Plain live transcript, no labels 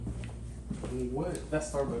What?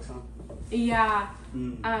 That's Starbucks, huh? Yeah.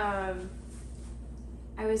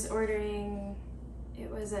 I was ordering, it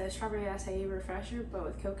was a strawberry acai refresher, but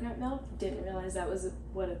with coconut milk. Didn't realize that was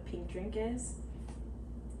what a pink drink is.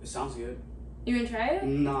 It sounds good. You want to try it?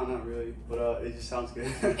 No, not really, but it just sounds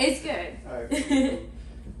good. It's good. Alright, cool.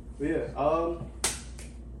 But yeah,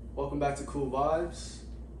 welcome back to Cool Vibes.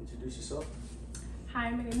 Introduce yourself.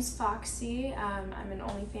 Hi, my name is Foxie. I'm an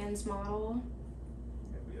OnlyFans model.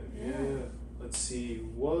 Yeah. Let's see,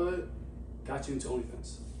 what got you into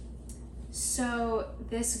OnlyFans? So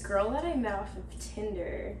this girl that I met off of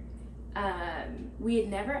Tinder, we had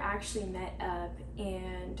never actually met up,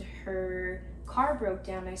 and her car broke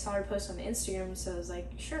down. I saw her post on Instagram, so I was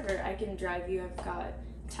like, sure, I can drive you. I've got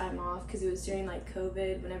time off, because it was during like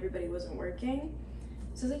COVID when everybody wasn't working.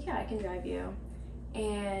 So I was like, yeah, I can drive you.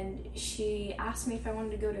 And she asked me if I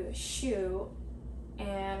wanted to go to a shoot,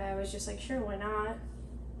 and I was just like, sure, why not?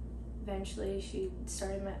 Eventually she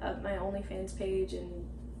started my OnlyFans page, and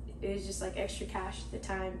it was just like extra cash at the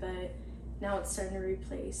time, but now it's starting to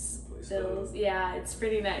replace bills. Yeah, it's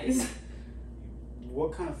pretty nice.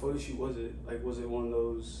 What kind of photo shoot was it? Like, was it one of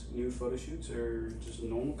those nude photo shoots or just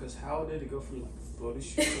normal? Because how did it go from like photo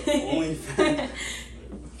shoot to OnlyFans?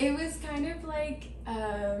 It was kind of like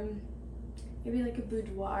maybe like a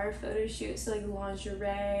boudoir photo shoot, so like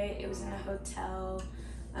lingerie. It was in a hotel.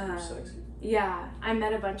 Sexy. Yeah, I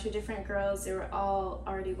met a bunch of different girls. They were all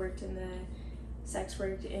already worked in the sex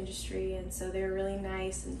work industry, and so they were really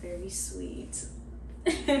nice and very sweet.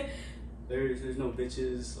 There's no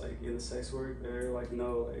bitches like in the sex work. They're like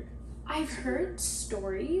no like. I've heard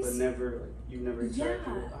stories, but never like you've never interacted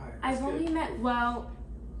with. Right, I've only met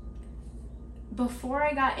before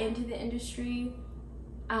I got into the industry,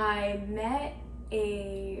 I met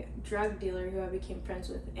a drug dealer who I became friends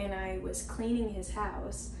with, and I was cleaning his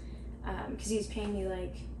house because he was paying me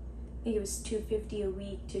like, I think it was $250 a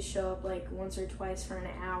week to show up like once or twice for an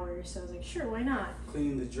hour. So I was like, sure, why not?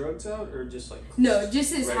 Cleaning the drugs out or just like? No,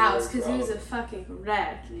 just his house, because it was a fucking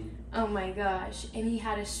wreck. Oh my gosh. And he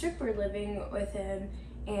had a stripper living with him,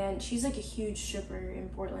 and she's like a huge stripper in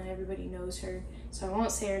Portland. Everybody knows her, so I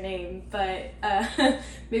won't say her name, but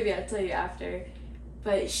maybe I'll tell you after.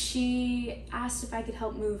 But she asked if I could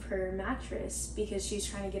help move her mattress because she's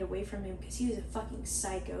trying to get away from him, because he was a fucking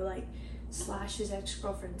psycho, like slashed his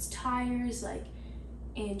ex-girlfriend's tires, like,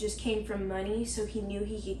 and just came from money, so he knew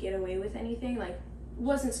he could get away with anything, like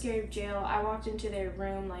wasn't scared of jail. I walked into their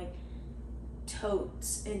room, like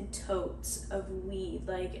totes and totes of weed,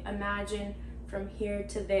 like imagine from here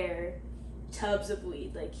to there, tubs of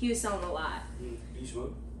weed. Like he was selling a lot. Do you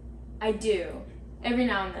smoke? I do. Every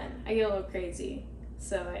now and then. I get a little crazy.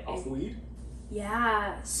 So off weed?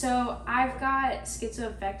 Yeah. So I've got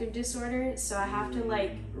schizoaffective disorder, so I have to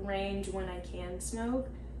like range when I can smoke.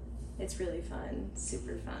 It's really fun.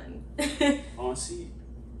 Super fun. Honestly,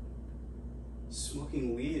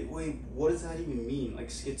 smoking weed, wait, what does that even mean? Like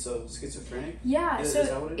schizophrenic? Yeah, is so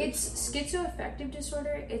that what it it's schizoaffective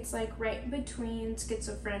disorder. It's like right between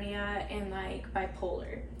schizophrenia and like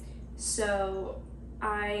bipolar. So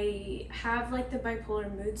I have like the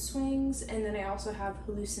bipolar mood swings, and then I also have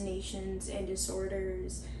hallucinations and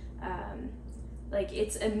disorders. Like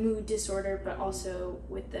it's a mood disorder, but also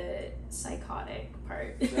with the psychotic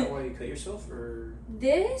part. Is that why you cut yourself, or?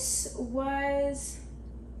 This was,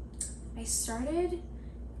 I started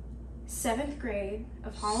 7th grade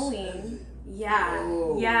of Halloween. Yeah.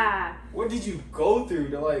 Whoa. Yeah. What did you go through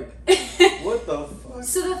to like, what the fuck?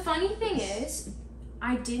 So the funny thing is,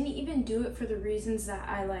 I didn't even do it for the reasons that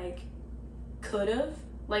I like could have.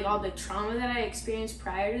 Like all the trauma that I experienced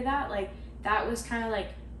prior to that, like that was kind of like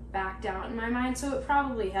backed out in my mind, so it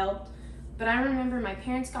probably helped. But I remember my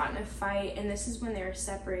parents got in a fight, and this is when they were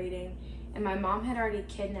separating, and my mom had already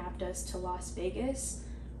kidnapped us to Las Vegas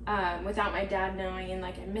without my dad knowing, and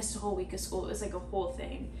like I missed a whole week of school. It was like a whole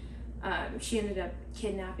thing. She ended up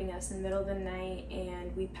kidnapping us in the middle of the night,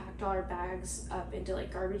 and we packed all our bags up into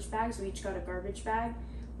like garbage bags. We each got a garbage bag,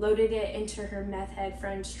 loaded it into her meth head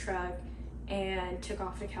friend's truck, and took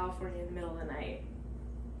off to California in the middle of the night.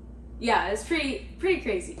 Yeah, it's pretty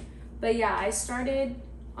crazy. But yeah, I started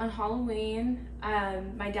on Halloween.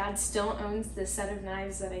 My dad still owns the set of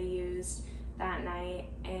knives that I used that night,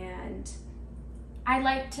 and I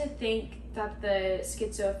like to think that the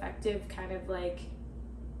schizoaffective kind of like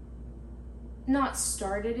not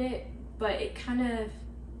started it, but it kind of,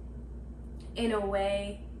 in a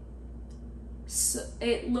way, so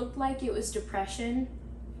it looked like it was depression,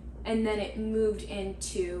 and then it moved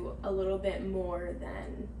into a little bit more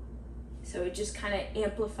than, so it just kind of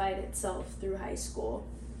amplified itself through high school.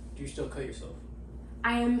 Do you still cut yourself?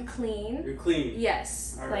 I am clean. You're clean?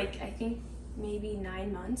 Yes. All like, right. I think maybe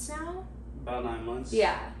 9 months now. About 9 months?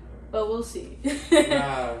 Yeah. But we'll see.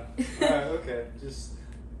 Alright, okay. Just,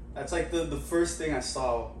 that's like the first thing I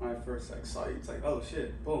saw when I first like saw you. It's like, oh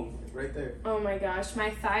shit, boom, like right there. Oh my gosh, my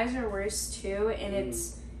thighs are worse too, and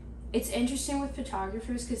it's interesting with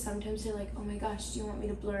photographers because sometimes they're like, oh my gosh, do you want me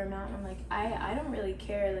to blur them out? And I'm like, I don't really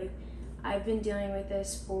care. Like, I've been dealing with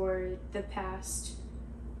this for the past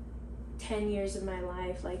 10 years of my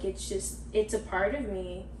life. Like, it's a part of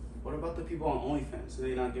me. What about the people on OnlyFans? Do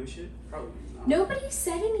they not give a shit? Probably not. Nobody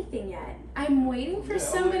said anything yet. I'm waiting for Yeah,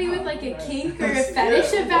 somebody with like a right. kink or a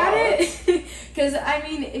fetish about wow. it. Because I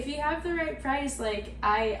mean, if you have the right price, like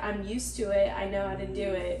I'm used to it. I know how to do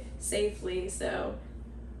it safely. So.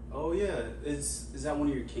 Oh yeah, is that one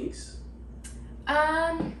of your kinks?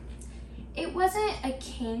 It wasn't a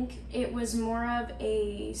kink. It was more of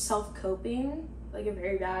a self-coping, like a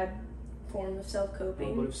very bad form of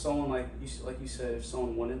self-coping. But if someone like you said, if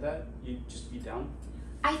someone wanted that, you'd just be down.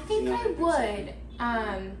 I think I would.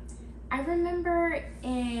 I remember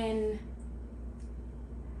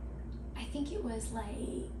I think it was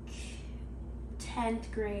like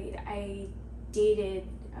 10th grade. I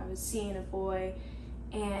was seeing a boy,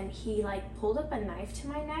 and he like pulled up a knife to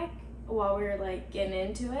my neck while we were like getting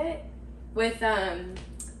into it with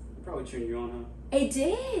Probably turned you on, huh? It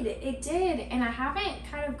did, and I haven't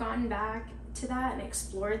kind of gone back to that and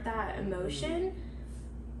explored that emotion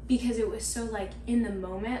because it was so like in the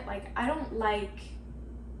moment. Like, I don't like,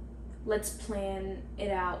 let's plan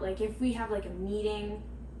it out. Like, if we have like a meeting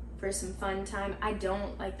for some fun time, I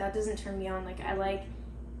don't like, that doesn't turn me on. Like, I like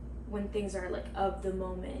when things are like of the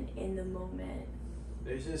moment, in the moment.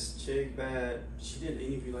 There's this chick that she did an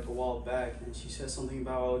interview like a while back, and she said something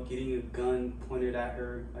about getting a gun pointed at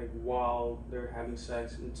her like while they're having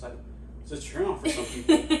sex, and it's like, it's a turn on for some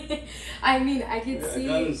people. I mean, I could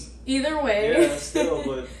see either way. Yeah, still,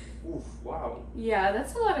 but oof, wow. Yeah,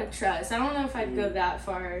 that's a lot of trust. I don't know if I'd go that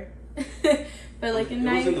far. But like a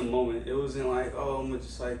knife. It was in the moment. It wasn't like, oh, I'm gonna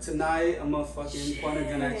just like, tonight I'm gonna fucking point a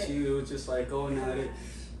gun at you. It was just like going at it.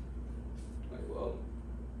 Like, well.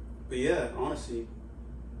 But yeah, honestly,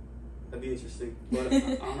 that'd be interesting. But I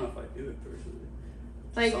don't know if I'd do it personally.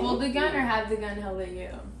 Like, hold the gun or have the gun held at you?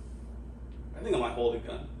 I think I might hold a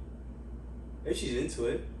gun. If she's into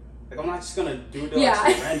it. Like, I'm not just gonna do it to like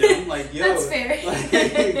some random. Like, yo. That's fair.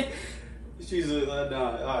 Like, she's nah,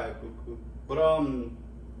 alright, cool. But,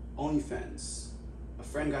 OnlyFans. A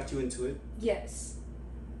friend got you into it. Yes.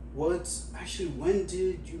 When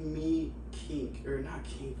did you meet Kink? Or not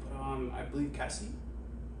Kink, but, I believe Cassie?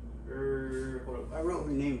 I wrote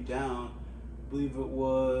her name down. I believe it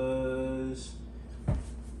was,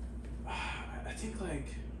 I think like,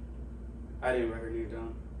 I didn't write her name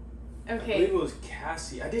down. Okay. I believe it was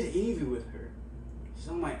Cassie. I did an interview with her. She's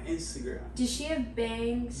on my Instagram. Does she have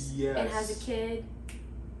bangs? Yes. And has a kid?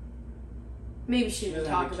 Maybe she didn't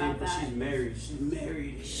talk about that. But she's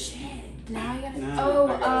married. Shit. Now I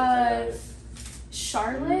gotta.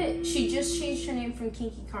 Charlotte, she just changed her name from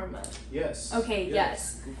Kinky Karma. Yes. Okay,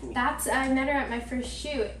 yes. Cool. I met her at my first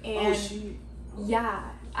shoot, and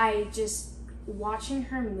yeah, I just watching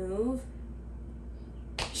her move.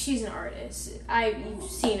 She's an artist. I've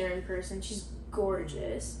seen her in person. She's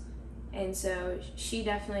gorgeous, and so she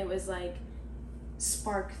definitely was like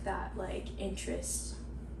sparked that like interest.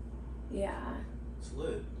 Yeah. It's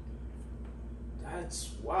lit.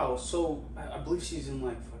 That's wow. So I believe she's in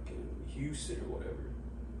like fucking Houston or whatever.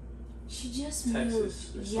 She just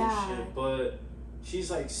Texas moved. Or some shit. But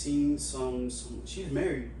she's like seen some. She's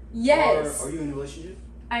married. Yes. Are you in a relationship?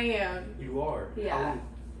 I am. You are. Yeah. How long?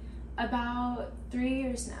 About 3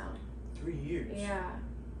 years now. 3 years. Yeah.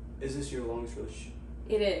 Is this your longest relationship?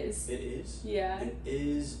 It is. It is. Yeah. And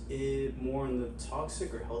is it more on the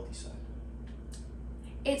toxic or healthy side?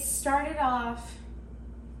 It started off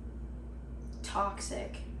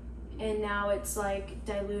toxic, and now it's like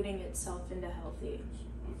diluting itself into healthy.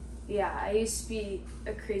 Yeah, I used to be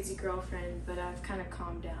a crazy girlfriend, but I've kind of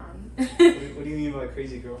calmed down. What do you mean by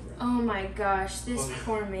crazy girlfriend? Oh my gosh, this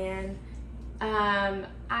poor man.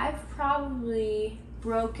 I've probably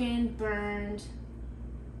burned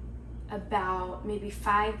about maybe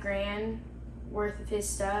 $5,000 worth of his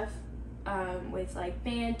stuff, with like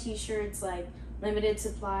band t-shirts, like limited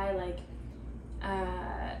supply, like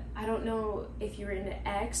I don't know if you were into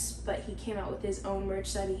X, but he came out with his own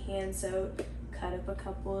merch that he hand sewed, cut up a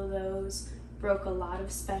couple of those, broke a lot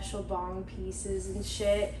of special bong pieces and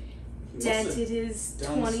shit, dented his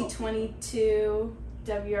 2022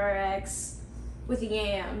 WRX with a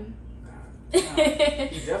yam. He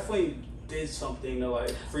definitely did something to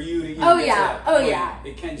like, for you to even Oh get yeah, to that oh point. yeah.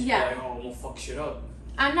 It can't just be like, oh, I'm gonna fuck shit up.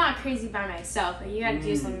 I'm not crazy by myself. Like, you gotta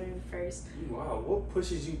do something with me first. Wow,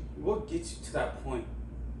 what gets you to that point?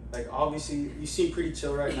 Like, obviously, you seem pretty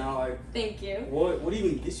chill right now. Like, thank you. What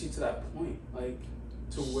even gets you to that point? Like,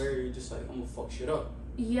 to where you're just like, I'm gonna fuck shit up.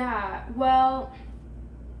 Yeah, well,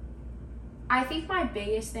 I think my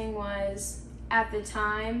biggest thing was, at the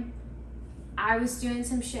time, I was doing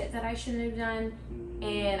some shit that I shouldn't have done,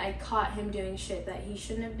 and I caught him doing shit that he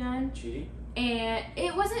shouldn't have done. Cheating? And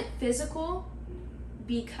it wasn't physical,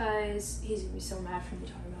 because he's gonna be so mad for me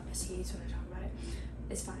talking about this. He hates when I talk about it.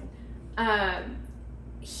 It's fine.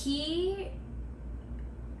 He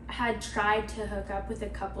had tried to hook up with a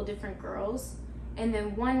couple different girls, and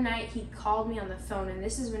then one night he called me on the phone, and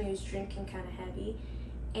this is when he was drinking kind of heavy,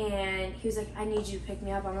 and he was like, I need you to pick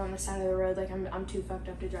me up. I'm on the side of the road. Like, I'm too fucked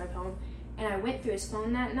up to drive home. And I went through his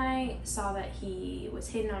phone that night, saw that he was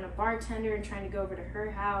hitting on a bartender and trying to go over to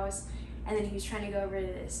her house, and then he was trying to go over to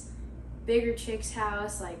this bigger chick's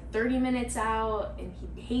house, like 30 minutes out, and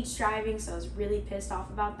he hates driving, so I was really pissed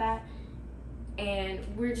off about that. And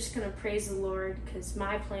we're just gonna praise the Lord, because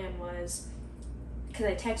my plan was, because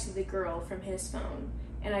I texted the girl from his phone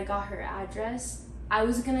and I got her address, I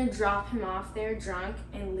was gonna drop him off there drunk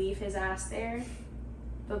and leave his ass there,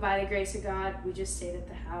 but by the grace of God, we just stayed at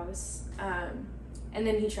the house. And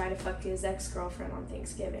then he tried to fuck his ex-girlfriend on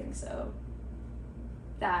Thanksgiving, so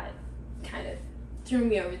that kind of threw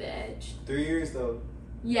me over the edge. 3 years though.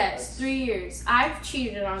 Yes, that's... 3 years. I've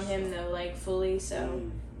cheated on him though, like fully, so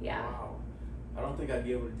yeah. Wow. I don't think I'd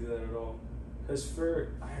be able to do that at all. Because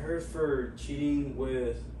I heard for cheating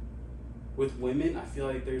with women, I feel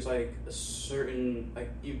like there's like a certain like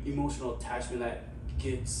emotional attachment that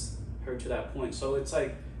gets her to that point. So it's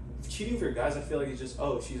like cheating for guys, I feel like it's just,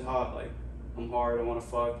 oh, she's hot, like I'm hard, I want to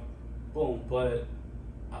fuck, boom. But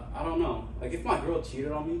I don't know. Like if my girl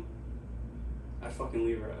cheated on me, I'd fucking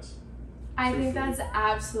leave her ass. I think that's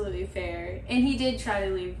absolutely fair. And he did try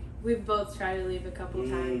to leave. We've both tried to leave a couple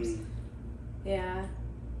times. Yeah.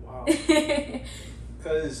 Wow.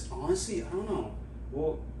 Because honestly, I don't know.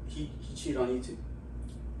 Well, he cheated on you too.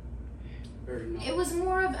 Or not? It was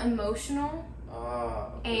more of emotional.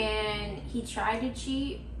 Okay. And he tried to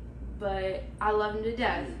cheat, but I love him to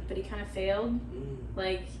death. But he kind of failed.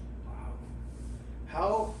 Like.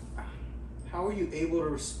 Wow. How are you able to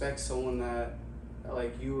respect someone that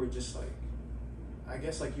like you were just like, I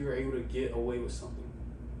guess like you were able to get away with something?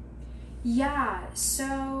 Yeah.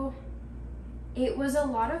 So. It was a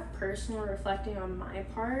lot of personal reflecting on my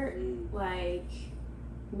part, like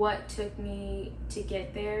what took me to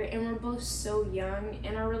get there. And we're both so young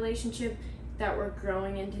in our relationship that we're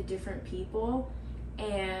growing into different people.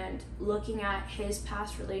 And looking at his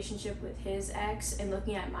past relationship with his ex and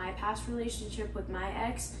looking at my past relationship with my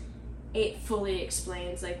ex, it fully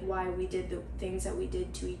explains like why we did the things that we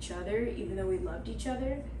did to each other, even though we loved each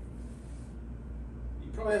other. You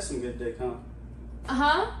probably had some good dick, huh?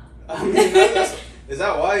 Uh-huh. I mean, is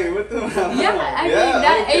that why you're with them? I mean,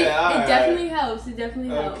 that okay, it definitely helps. It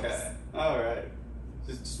definitely helps. Okay, all right.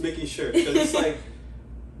 Just making sure, because it's like,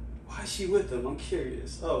 why is she with them? I'm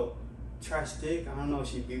curious. Oh, trash dick? I don't know if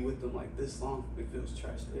she'd be with them like this long if it was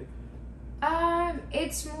trash dick.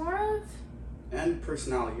 It's more of... And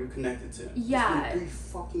personality, you're connected to him. Yeah. It's been 3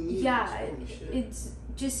 fucking years. Yeah, Holy shit. It's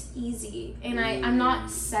just easy. And I'm not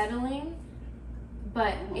settling,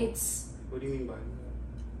 but it's... What do you mean by that?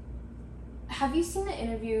 Have you seen the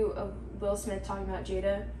interview of Will Smith talking about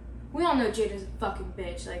Jada? We all know Jada's a fucking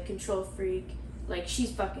bitch, like control freak. Like,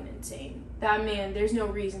 she's fucking insane. That man, there's no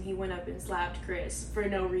reason he went up and slapped Chris for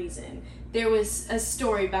no reason. There was a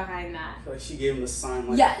story behind that. I feel like she gave him the sign.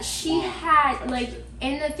 Like, yeah, she had, like,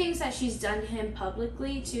 and the things that she's done to him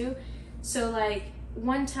publicly, too. So, like,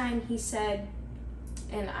 one time he said,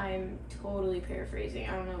 and I'm totally paraphrasing,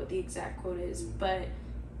 I don't know what the exact quote is, but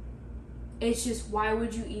it's just, why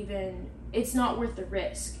would you even... It's not worth the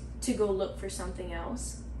risk to go look for something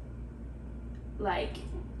else. Like,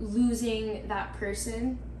 losing that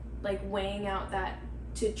person, like, weighing out that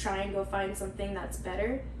to try and go find something that's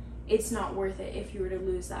better, it's not worth it if you were to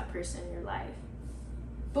lose that person in your life.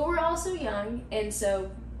 But we're also young, and so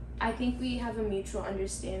I think we have a mutual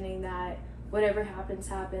understanding that whatever happens,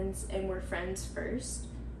 happens, and we're friends first.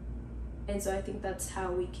 And so I think that's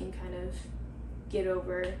how we can kind of get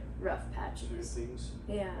over rough patches. Things.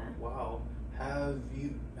 Yeah. Wow. Have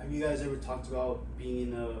you guys ever talked about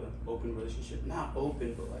being in a open relationship? Not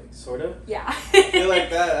open, but like sort of. Yeah. I feel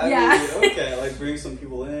like that. Yeah. Mean, okay, like bring some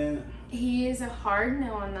people in. He is a hard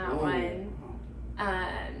no on that one.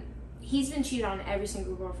 He's been cheated on every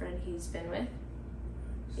single girlfriend he's been with.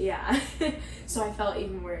 Yeah. So I felt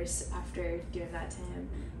even worse after doing that to him.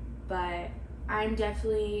 But I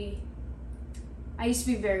I used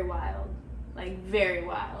to be very wild. Like, very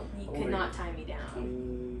wild. You could not tie me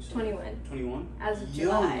down. 21. 21? As of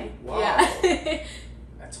July. Wow. Yeah.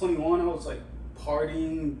 At 21, I was like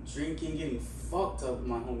partying, drinking, getting fucked up with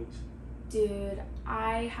my homies. Dude,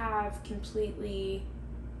 I have completely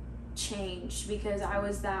changed because I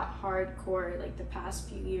was that hardcore like the past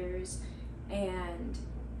few years, and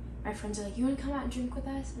my friends are like, you want to come out and drink with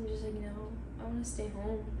us? I'm just like, no, I want to stay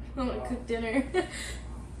home. I want to cook dinner. At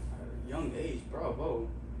a young age, bravo.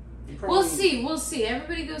 We'll see.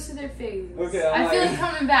 Everybody goes through their phases. Okay, I feel like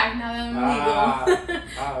coming back now that I'm legal.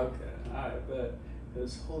 Okay. Alright, bet.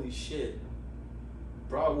 Because holy shit.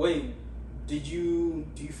 Bro, wait. Do you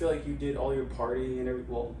feel like you did all your partying and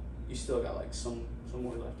everything? Well, you still got like some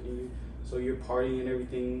more left in you. So your partying and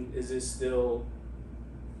everything, is it still...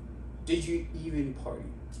 Did you even party?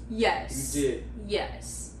 Yes. You did?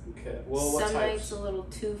 Yes. Okay. Well, what some types? nights a little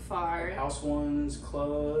too far. Like house ones,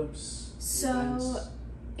 clubs, So, events?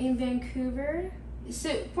 in Vancouver...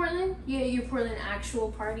 So, Portland, your Portland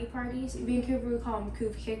actual parties. In Vancouver, we call them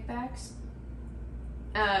Coupe kickbacks.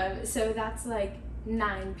 So that's like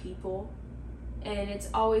 9 people. And it's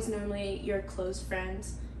always normally your close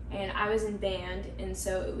friends. And I was in band, and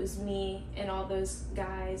so it was me and all those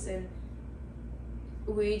guys, and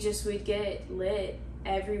we'd get lit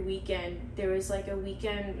every weekend. There was like a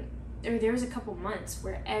weekend, or there was a couple months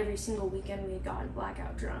where every single weekend we had gotten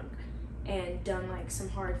blackout drunk and done like some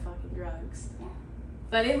hard fucking drugs.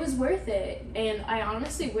 But it was worth it, and I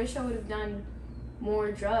honestly wish I would have done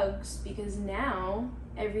more drugs, because now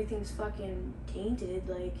everything's fucking tainted.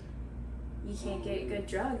 Like, you can't get good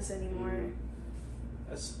drugs anymore.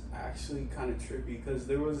 That's actually kind of trippy, because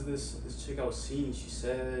there was this chick I was seeing. She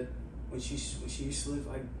said when she used to live,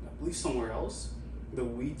 I believe somewhere else, the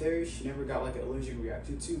weed there she never got like an allergic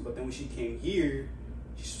reaction to. But then when she came here,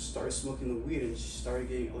 she started smoking the weed and she started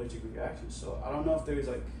getting allergic reactions. So I don't know if there's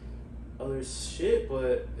like other shit,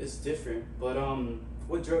 but it's different. But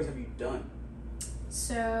what drugs have you done?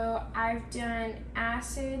 So I've done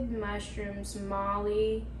acid, mushrooms,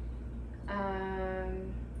 Molly.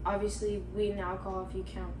 Obviously weed and alcohol, if you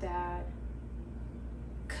count that.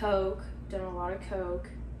 Coke, done a lot of coke.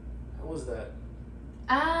 How was that?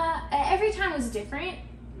 Every time was different.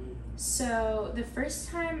 So the first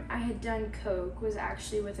time I had done coke was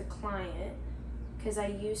actually with a client, because I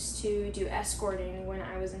used to do escorting when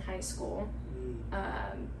I was in high school,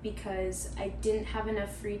 because I didn't have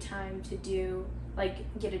enough free time to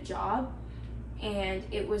get a job. And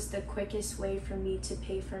it was the quickest way for me to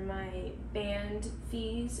pay for my band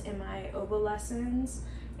fees and my oboe lessons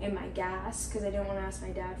and my gas, because I didn't want to ask my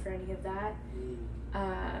dad for any of that.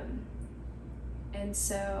 And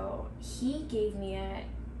so he gave me it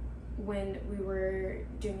when we were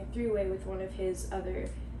doing a 3-way with one of his other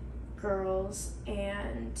girls,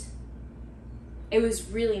 and it was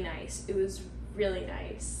really nice.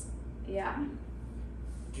 Yeah.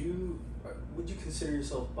 Would you consider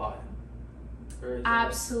yourself bi?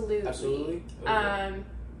 Absolutely. Absolutely? Okay.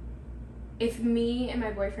 If me and my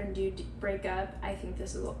boyfriend do break up, I think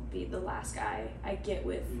this will be the last guy I get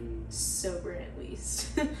with sober, at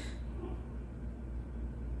least.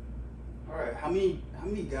 Alright, how many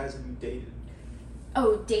guys have you dated?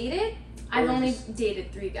 Oh, dated? I've only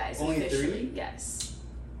dated 3 guys. Only officially. 3? Yes.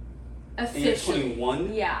 Officially. And you're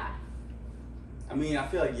 21? Yeah. I mean, I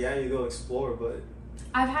feel like, you go explore, but...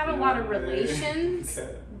 I've had a lot of relations,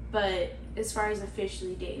 okay. But as far as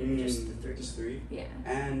officially dating, just the 3. Just 3? Yeah.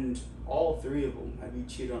 And all 3 of them, have you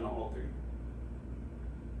cheated on all 3?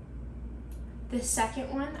 The second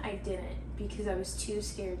one, I didn't, because I was too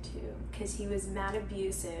scared to, because he was mad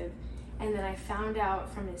abusive. And then I found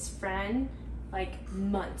out from his friend, like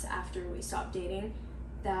months after we stopped dating,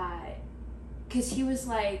 that, because he was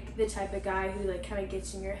like the type of guy who like kind of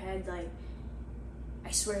gets in your head, like,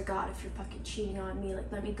 I swear to God, if you're fucking cheating on me,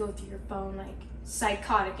 like, let me go through your phone, like,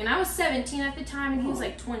 psychotic. And I was 17 at the time, and he was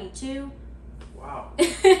like 22. Wow.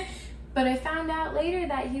 But I found out later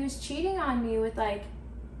that he was cheating on me with like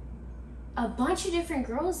a bunch of different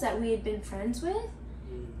girls that we had been friends with.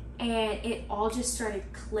 And it all just started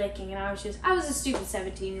clicking, and I was a stupid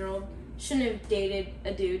 17-year-old. Shouldn't have dated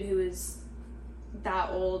a dude who was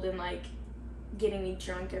that old and like getting me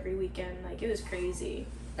drunk every weekend. Like, it was crazy.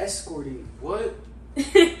 Escorting, what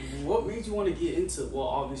made you want to get into? Well,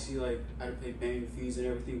 obviously, like, I had to pay band fees and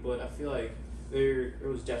everything, but I feel like there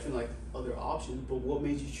was definitely like other options. But what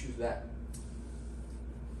made you choose that?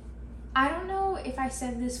 I don't know if I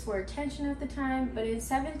said this for attention at the time, but in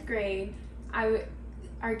 7th grade,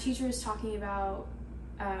 our teacher was talking about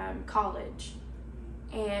college,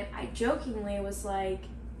 and I jokingly was like,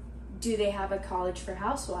 do they have a college for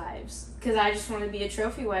housewives? Because I just want to be a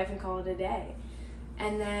trophy wife and call it a day.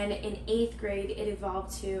 And then in 8th grade, it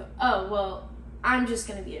evolved to, oh, well, I'm just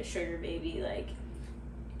going to be a sugar baby, like.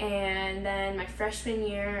 And then my freshman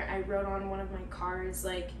year, I wrote on one of my cards,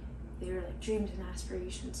 like, they were like dreams and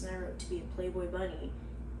aspirations, and I wrote to be a Playboy bunny.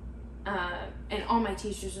 And all my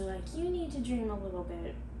teachers were like, you need to dream a little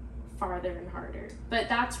bit farther and harder. But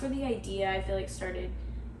that's where the idea, I feel like, started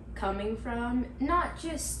coming from. Not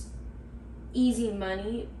just easy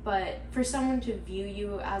money, but for someone to view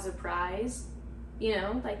you as a prize, you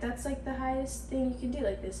know, like, that's like the highest thing you can do.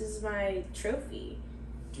 Like, this is my trophy.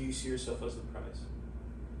 Do you see yourself as the prize?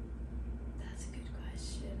 That's a good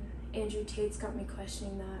question. Andrew Tate's got me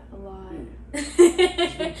questioning that a lot.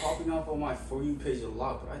 He's been popping up on my For You page a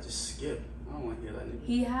lot, but I just skip. I don't want to hear that nigga.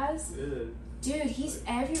 He has? Yeah. Dude, he's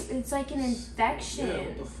like, it's like an infection. Yeah,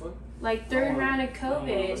 what the fuck? Like, third round of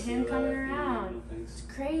COVID, him coming around. No, it's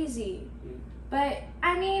crazy. Mm. But,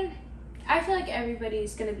 I mean, I feel like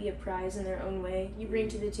everybody's going to be a prize in their own way. You bring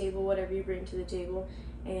to the table whatever you bring to the table,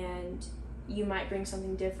 and you might bring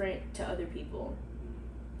something different to other people.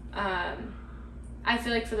 I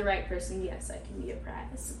feel like for the right person, yes, I can be a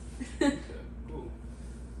prize. Okay, cool.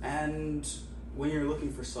 And when you're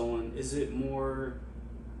looking for someone, is it more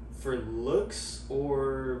for looks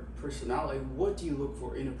or personality? What do you look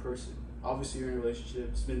for in a person? Obviously, you're in a relationship.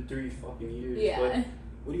 It's been 3 fucking years. Yeah. But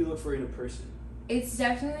what do you look for in a person? It's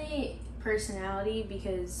definitely personality,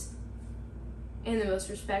 because in the most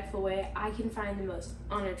respectful way, I can find the most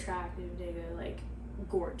unattractive nigga, like,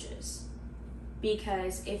 gorgeous.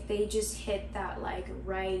 Because if they just hit that, like,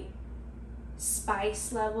 right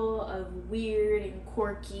spice level of weird and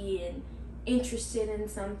quirky and interested in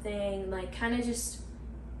something, like, kind of just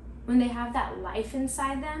when they have that life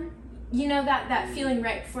inside them, you know, that feeling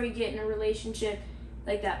right before you get in a relationship,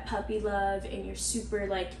 like that puppy love, and you're super,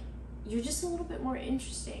 like, you're just a little bit more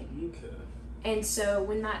interesting. Okay. And so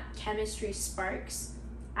when that chemistry sparks,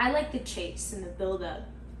 I like the chase and the build up.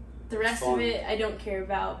 The rest of it I don't care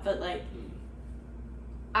about, but, like,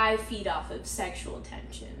 I feed off of sexual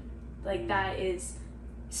tension. Like, that is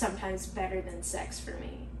sometimes better than sex for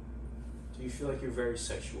me. Do you feel like you're very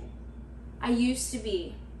sexual? I used to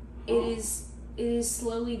be. It is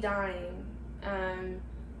slowly dying.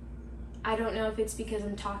 I don't know if it's because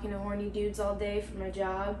I'm talking to horny dudes all day for my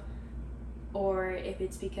job, or if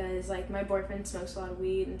it's because, like, my boyfriend smokes a lot of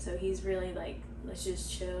weed, and so he's really like, let's just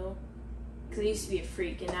chill. Because I used to be a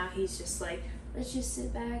freak, and now he's just like, let's just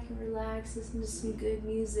sit back and relax, listen to some good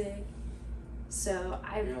music. So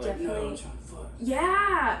I've definitely... Like, no, I'm trying to fuck.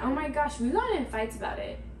 Yeah! Oh my gosh, we got in fights about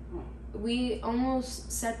it. Huh. We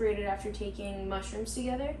almost separated after taking mushrooms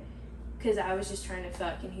together, because I was just trying to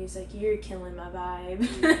fuck, and he was like, you're killing my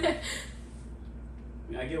vibe.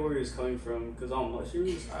 I get where he was coming from, because on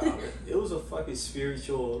mushrooms, it was a fucking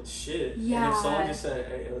spiritual shit. Yeah. And if someone just said,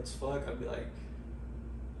 hey, let's fuck, I'd be like,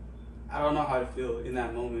 I don't know how to feel in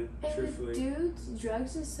that moment, and truthfully. Dudes,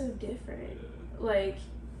 drugs is so different. Yeah. Like,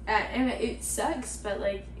 and it sucks, but,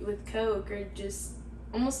 like, with coke or just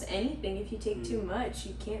almost anything, if you take too much,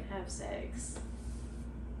 you can't have sex.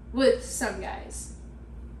 With some guys.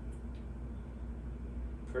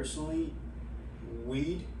 Personally,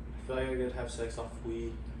 weed, I feel like I could have sex off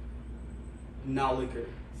weed. Not liquor.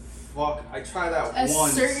 Fuck, I tried that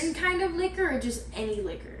once. A certain kind of liquor, or just any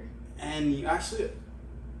liquor? And you actually...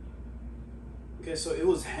 Okay, so it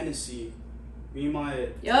was Hennessy. Me and my...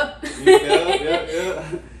 Yup.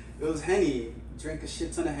 Yeah. It was Henny. Drank a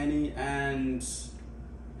shit ton of Henny, and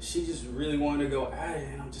she just really wanted to go at it,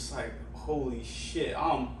 and I'm just like, holy shit,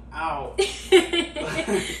 I'm out.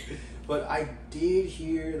 But I did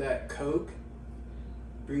hear that Coke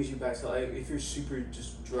brings you back to, like, if you're super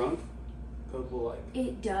just drunk, Coke will, like...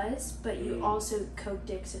 It does, but you also... Coke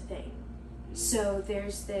dick's a thing. So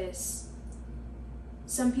there's this...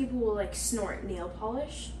 Some people will, like, snort nail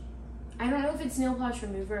polish. I don't know if it's nail polish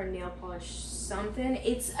remover or nail polish something.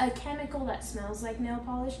 It's a chemical that smells like nail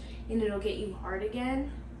polish, and it'll get you hard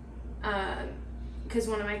again. Because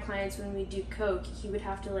one of my clients, when we do coke, he would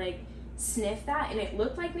have to, like, sniff that, and it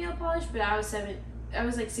looked like nail polish, but I was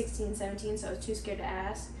like 16, 17, so I was too scared to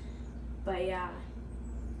ask. But yeah.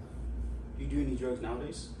 Do you do any drugs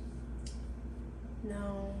nowadays?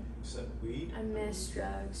 No. Except weed? I miss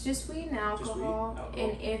drugs. Just weed and alcohol.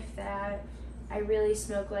 And if that, I really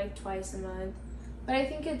smoke like twice a month. But I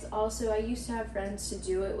think it's also, I used to have friends to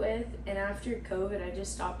do it with, and after COVID, I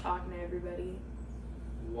just stopped talking to everybody.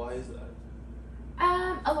 Why is that?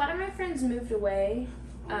 A lot of my friends moved away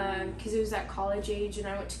because it was at college age, and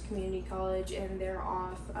I went to community college, and they're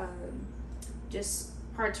off just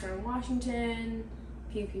parts around Washington.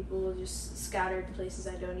 A few people just scattered to places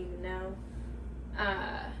I don't even know.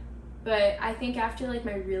 But I think after, like,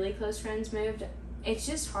 my really close friends moved, it's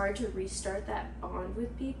just hard to restart that bond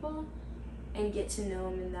with people and get to know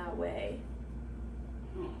them in that way.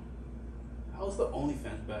 Oh. How's the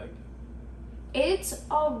OnlyFans bag? It's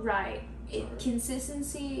alright.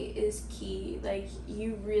 Consistency is key. Like,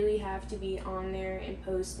 you really have to be on there and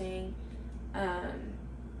posting.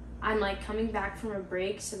 I'm like coming back from a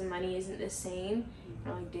break, so the money isn't the same.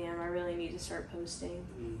 I'm like, damn, I really need to start posting.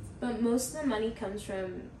 But most of the money comes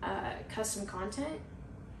from custom content.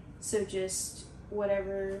 So just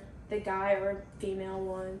whatever the guy or female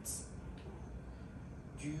wants.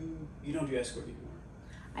 You don't do escort anymore?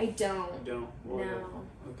 I don't. You don't? Well, No.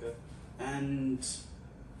 Okay. And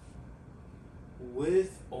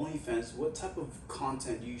with OnlyFans, what type of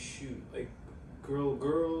content do you shoot? Like,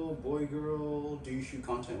 girl, boy, girl? Do you shoot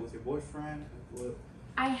content with your boyfriend? What?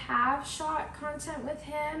 I have shot content with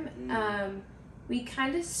him. We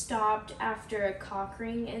kind of stopped after a cock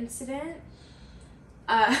ring incident.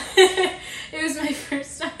 It was my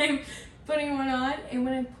first time putting one on, and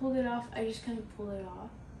when I pulled it off, I just kind of pulled it off.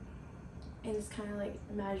 And it's kind of like,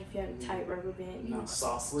 imagine if you had a tight rubber band. Not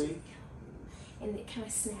softly. And it kind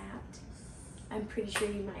of snapped. I'm pretty sure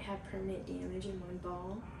you might have permanent damage in one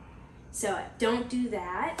ball. So don't do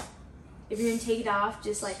that. If you're going to take it off,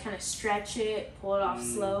 just like kind of stretch it, pull it off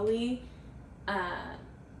slowly.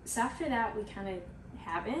 So after that, we kind of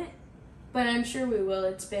haven't. But I'm sure we will.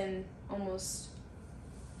 It's been almost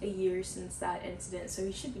a year since that incident, so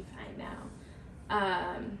we should be fine now.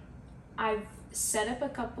 I've set up a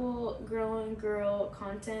couple girl on girl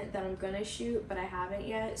content that I'm gonna shoot, but I haven't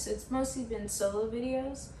yet. So it's mostly been solo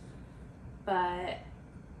videos, but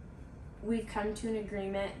we've come to an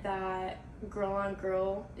agreement that girl on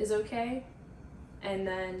girl is okay, and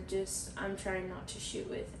then just I'm trying not to shoot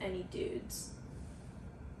with any dudes.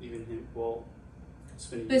 Even him? Well, it's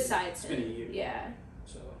been a year. Besides him. It's been a year. Yeah.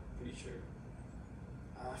 So, pretty sure.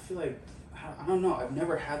 I feel like, I don't know, I've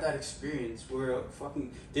never had that experience where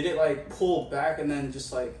did it like pull back and then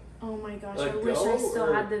just like, oh my gosh, like I wish I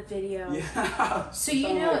still had the video. Yeah. So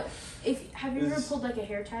you know, have you ever pulled like a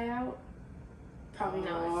hair tie out? Probably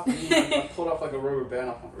not. I pulled off like a rubber band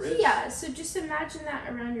off my wrist. Yeah, so just imagine that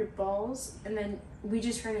around your balls, and then we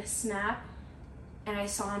just heard a snap, and I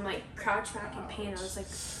saw him like crouch back in pain. I was like,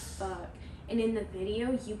 fuck. And in the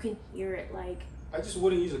video, you can hear it like. I just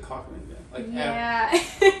wouldn't use a cock ring again. Like, yeah.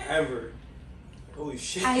 ever. Holy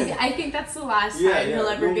shit. I think that's the last time he'll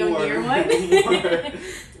ever go near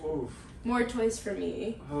one. More toys for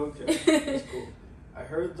me. Okay, that's cool. I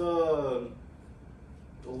heard the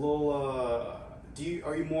little.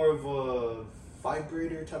 Are you more of a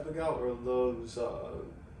vibrator type of gal, or those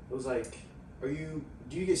like? Do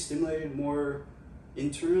you get stimulated more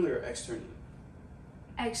internally or externally?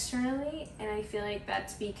 Externally, and I feel like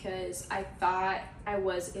that's because I thought I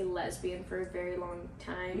was a lesbian for a very long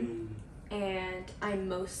time, and I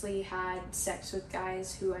mostly had sex with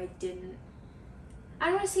guys who I don't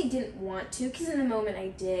want to say didn't want to, because in the moment I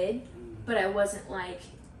did, but I wasn't like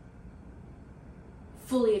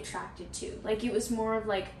fully attracted to. Like, it was more of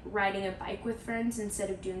like riding a bike with friends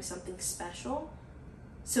instead of doing something special,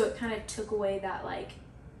 so it kind of took away that like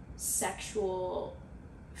sexual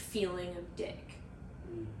feeling of dick.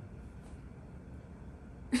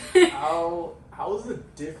 How is the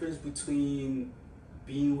difference between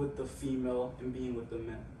being with the female and being with the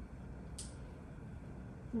men?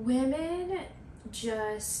 Women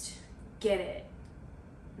just get it.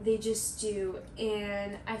 They just do.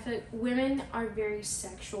 And I feel like women are very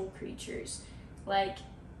sexual creatures. Like,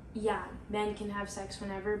 yeah, men can have sex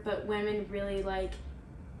whenever, but women really like,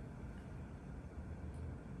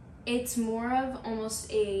 it's more of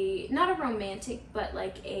almost not a romantic, but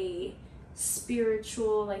like a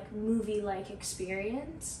spiritual, like movie-like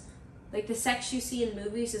experience. Like, the sex you see in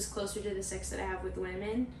movies is closer to the sex that I have with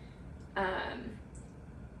women.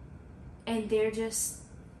 And they're just,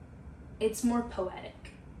 it's more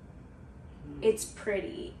poetic. It's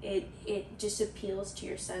pretty. It just appeals to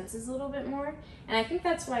your senses a little bit more. And I think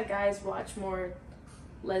that's why guys watch more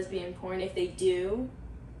lesbian porn, if they do.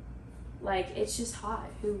 Like, it's just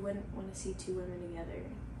hot. Who wouldn't want to see two women together?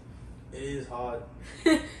 It is hot.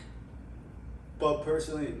 But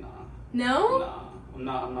personally, nah. No?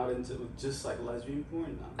 Nah, I'm not into just like lesbian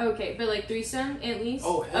porn, nah. Okay, but like threesome at least?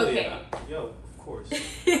 Oh, hell okay. Yeah. Yo, of course.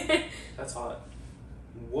 That's hot.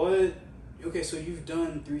 Okay, so you've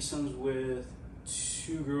done threesomes with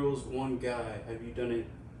 2 girls, 1 guy. Have you done it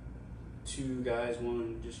 2 guys,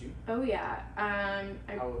 1 just you? Oh yeah. I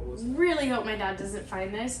was really hope my dad doesn't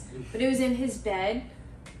find this, but it was in his bed.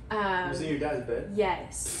 It was in your dad's bed?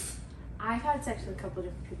 Yes. I've had sex with a couple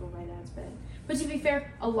different people in my dad's bed. But to be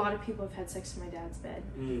fair, a lot of people have had sex in my dad's bed.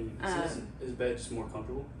 So is his bed just more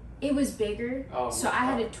comfortable? It was bigger. Oh, so I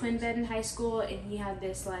had a twin bed in high school, and he had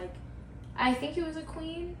this, like, I think it was a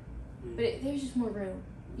queen, but there's just more room.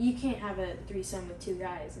 You can't have a threesome with 2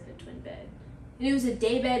 guys in a twin bed. And it was a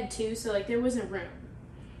day bed, too, so, like, there wasn't room.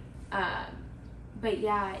 But,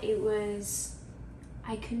 yeah, it was...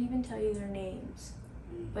 I couldn't even tell you their names.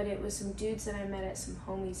 But it was some dudes that I met at some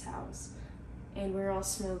homie's house. And we were all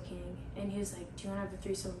smoking. And he was like, do you want to have a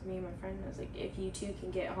threesome with me and my friend? And I was like, if you two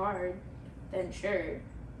can get hard, then sure.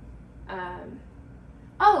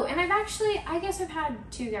 Oh, and I guess I've had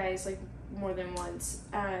 2 guys, like, more than once.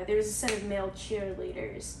 There was a set of male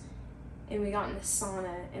cheerleaders, and we got in the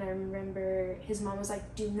sauna, and I remember his mom was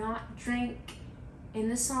like, do not drink in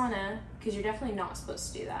the sauna, because you're definitely not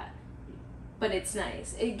supposed to do that. But it's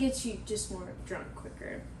nice. It gets you just more drunk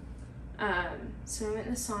quicker. So we went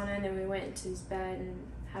in the sauna, and then we went into his bed and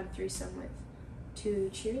had a threesome with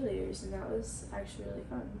 2 cheerleaders, and that was actually really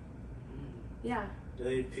fun. Yeah. Do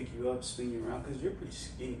they pick you up, spin you around? Because you're pretty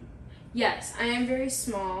skinny. Yes, I am very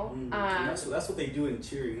small. That's what they do in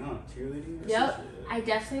cheering, huh? Cheerleading? Yep. I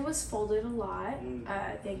definitely was folded a lot.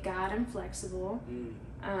 Thank God I'm flexible.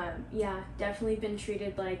 Yeah, definitely been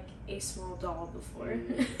treated like a small doll before.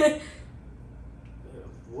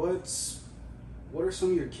 What are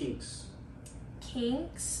some of your kinks?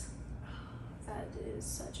 Kinks? That is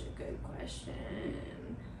such a good question.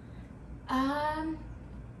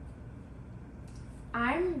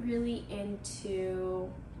 I'm really into,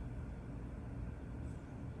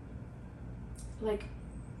 like,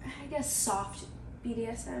 I guess soft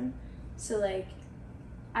BDSM. So, like,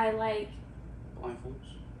 I like... Blindfolds?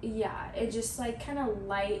 Yeah, it just, like, kind of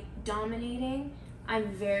light dominating. I'm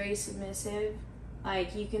very submissive.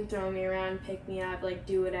 Like, you can throw me around, pick me up, like,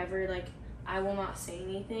 do whatever. Like, I will not say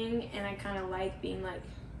anything. And I kind of like being, like,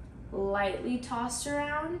 lightly tossed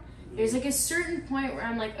around. There's, like, a certain point where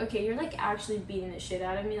I'm like, okay, you're, like, actually beating the shit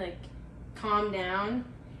out of me. Like, calm down.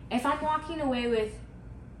 If I'm walking away with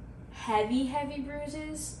heavy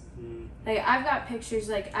bruises, like, I've got pictures,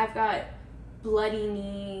 like, I've got bloody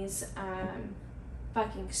knees,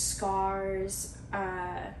 fucking scars.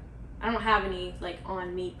 I don't have any, like,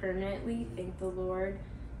 on me permanently, thank the Lord.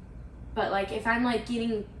 But, like, if I'm, like,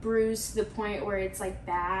 getting bruised to the point where it's, like,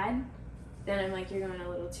 bad, then I'm like, you're going a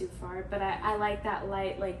little too far. But I like that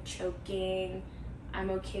light, like, choking. I'm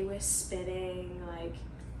okay with spitting, like,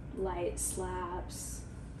 light slaps,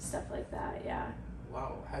 stuff like that, yeah.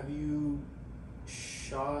 Wow. Have you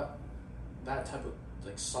shot that type of,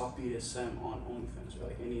 like, soft BDSM on OnlyFans or,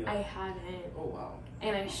 like, any other? I haven't. Oh, wow.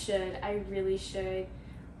 And I should. I really should.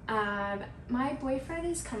 My boyfriend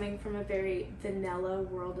is coming from a very vanilla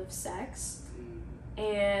world of sex.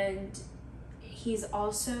 And he's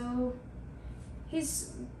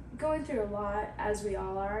going through a lot, as we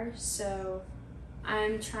all are, so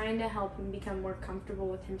I'm trying to help him become more comfortable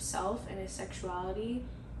with himself and his sexuality.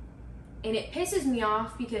 And it pisses me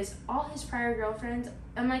off because all his prior girlfriends,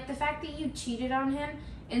 I'm like, the fact that you cheated on him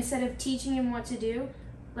instead of teaching him what to do,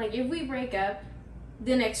 like, if we break up,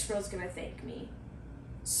 the next girl's gonna thank me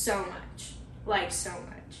so much. Like, so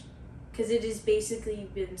much. Because it has basically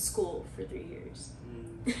been school for 3 years.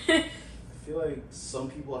 I feel like some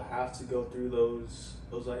people have to go through those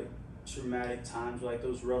like traumatic times, like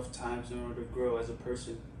those rough times, in order to grow as a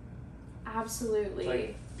person. Absolutely.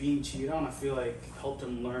 Like, being cheated on, I feel like helped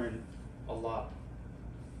them learn a lot.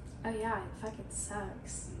 Oh yeah, it fucking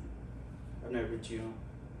sucks. I've never been cheated on.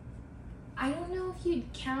 I don't know if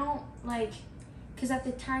you'd count, like, because at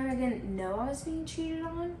the time I didn't know I was being cheated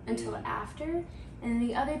on until after, and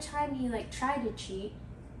the other time he, like, tried to cheat,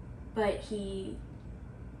 but he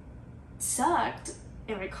sucked,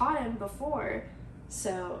 and I caught him before,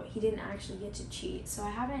 so he didn't actually get to cheat. So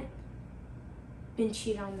I haven't been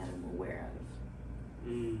cheated on that I'm aware of.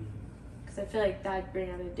 Because I feel like that'd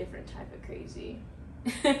bring out a different type of crazy.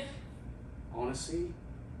 Honestly,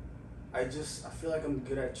 I feel like I'm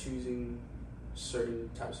good at choosing certain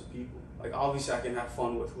types of people. Like, obviously I can have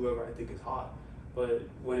fun with whoever I think is hot, but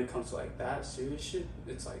when it comes to, like, that serious shit,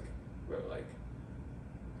 it's like, bro, like,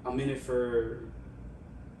 I'm in it for...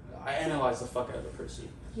 I analyze the fuck out of the person.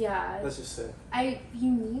 Yeah. Let's just say.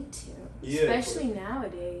 You need to. Yeah, especially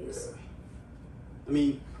nowadays. Yeah. I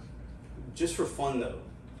mean, just for fun though,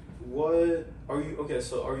 what are you? Okay,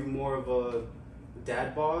 so are you more of a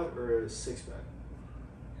dad bod or a 6-pack?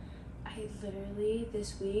 I literally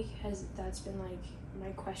this week that's been like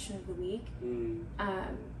my question of the week.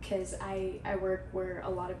 Because I work where a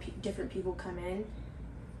lot of different people come in,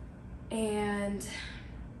 and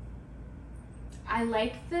I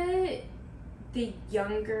like the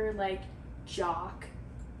younger, like, jock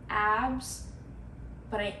abs,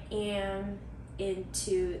 but I am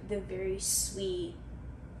into the very sweet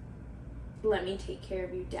let me take care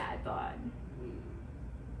of you dad bod.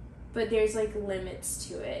 But there's like limits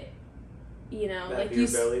to it, you know, that like beer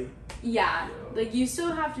belly. Yeah, Yo. like you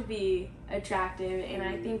still have to be attractive, and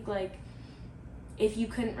I think like if you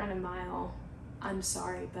couldn't run a mile, I'm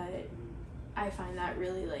sorry, but I find that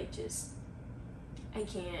really like just I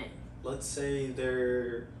can't. Let's say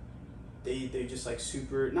they just like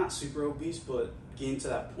not super obese, but getting to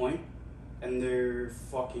that point, and they're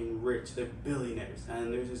fucking rich. They're billionaires,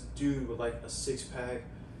 and there's this dude with like a 6-pack,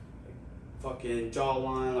 fucking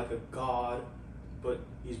jawline like a god, but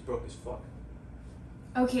he's broke as fuck.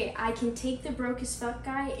 Okay, I can take the broke as fuck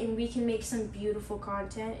guy and we can make some beautiful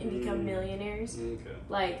content and become millionaires. Okay.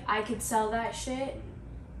 Like, I could sell that shit,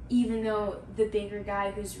 even though the bigger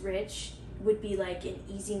guy who's rich would be like an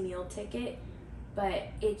easy meal ticket. But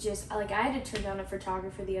it just, like, I had to turn down a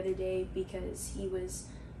photographer the other day because he was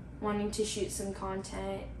wanting to shoot some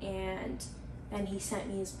content, and then he sent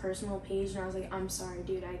me his personal page, and I was like, I'm sorry,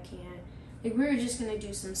 dude, I can't. Like, we were just gonna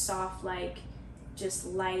do some soft, like, just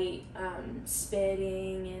light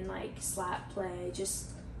spitting and, like, slap play, just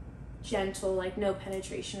gentle, like, no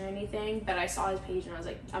penetration or anything. But I saw his page, and I was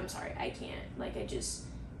like, I'm sorry, I can't. Like, it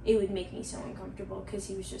would make me so uncomfortable because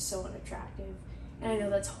he was just so unattractive. And I know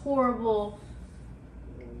that's horrible.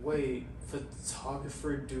 Wait,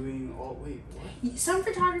 photographer doing all... Wait, what? Some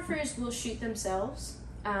photographers will shoot themselves.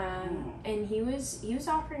 And he was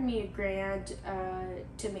offering me $1,000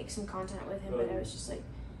 to make some content with him, but I was just like,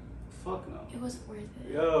 fuck no. it wasn't worth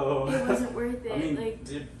it. Yo. It wasn't worth it. I mean, like,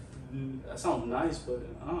 that sounds nice, but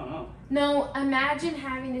I don't know. no, imagine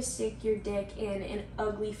having to stick your dick in an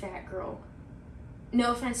ugly fat girl.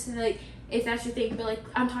 No offense to like, if that's your thing, but like,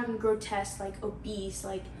 I'm talking grotesque, like obese,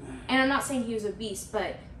 like, and I'm not saying he was obese,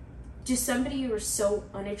 but just somebody you were so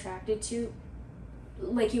unattracted to,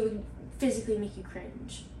 like, it would physically make you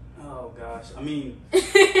cringe. Oh gosh, I mean,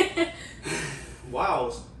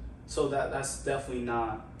 wow. So that's definitely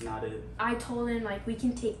not it. I told him like we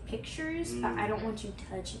can take pictures, but I don't want you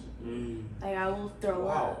touching me. Like I will throw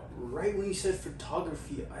up. Right when you said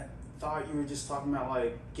photography, I thought you were just talking about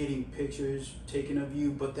like getting pictures taken of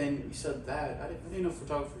you, but then you said that. I didn't know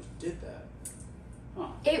photographers did that. Huh.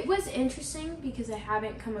 It was interesting because I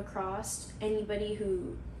haven't come across anybody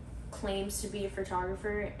who claims to be a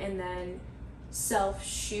photographer and then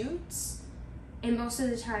self-shoots. And most of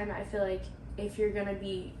the time I feel like if you're gonna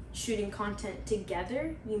be shooting content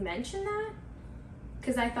together, you mention that,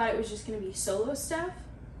 because I thought it was just gonna be solo stuff,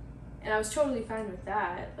 and I was totally fine with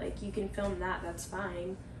that. Like, you can film that, that's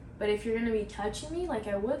fine, but if you're gonna be touching me, like,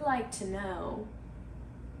 I would like to know.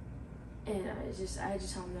 And I just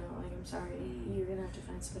don't know. Like, I'm sorry, you're gonna have to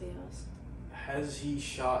find somebody else. Has he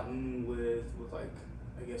shot with like,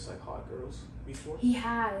 I guess, like hot girls before? He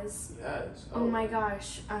has. He has. Oh my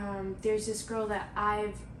gosh. There's this girl that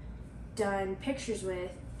I've done pictures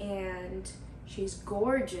with, and she's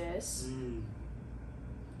gorgeous.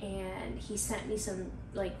 And he sent me some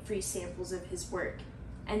like free samples of his work,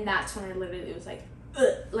 and that's when I literally was like,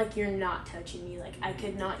 ugh, like, you're not touching me. Like,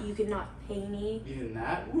 you could not pay me even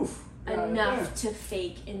that. Oof. enough to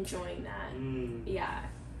fake enjoying that. Yeah.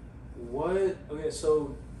 What? Okay,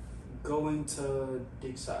 so going to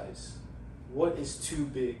dick size, what is too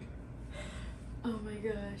big? Oh my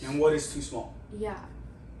gosh. And what is too small? Yeah.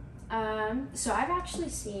 So I've actually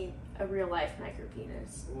seen a real life micro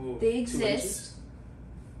penis. Ooh, they exist.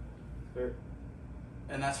 2 inches?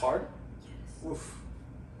 And that's hard? Yes. Oof.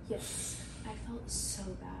 Yes. I felt so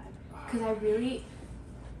bad. Because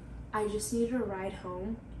I just needed a ride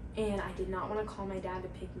home, and I did not want to call my dad to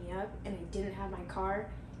pick me up, and I didn't have my car,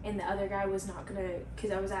 and the other guy was not gonna,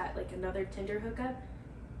 because I was at like another Tinder hookup,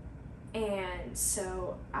 and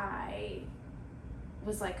so I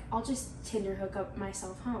was like, I'll just Tinder hook up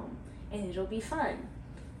myself home, and it'll be fun.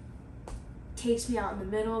 Takes me out in the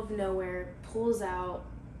middle of nowhere, pulls out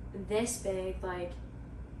this big, like,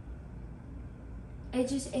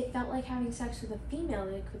 it felt like having sex with a female,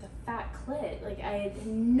 like with a fat clit. Like, I had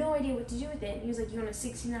no idea what to do with it. And he was like, you want a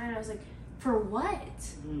 69? I was like, for what?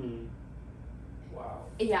 Wow.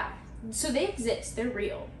 Yeah. So they exist. They're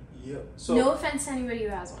real. Yep. So no offense to anybody who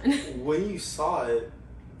has one. When you saw it,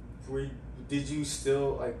 did you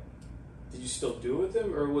still do it with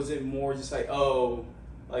him? Or was it more just like, oh,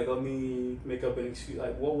 like, let me make up an excuse?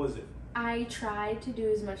 Like, what was it? I tried to do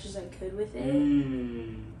as much as I could with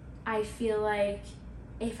it. I feel like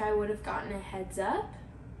if I would have gotten a heads up,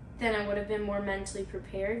 then I would have been more mentally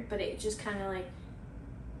prepared, but it just kind of like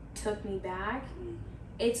took me back.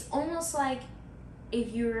 It's almost like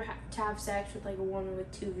if you were to have sex with like a woman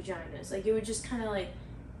with 2 vaginas. Like, it would just kind of like,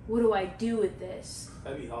 what do I do with this?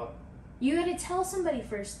 That'd be hot. You gotta tell somebody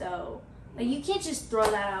first, though. Like, you can't just throw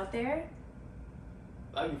that out there.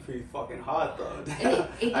 That'd be pretty fucking hot though.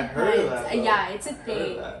 It I heard of that. Though. Yeah, it's a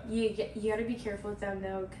thing. You gotta be careful with them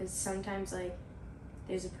though, because sometimes like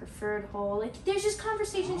there's a preferred hole. Like there's just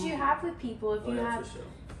conversations you have with people if you have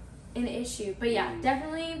an issue. But yeah,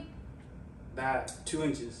 definitely. That 2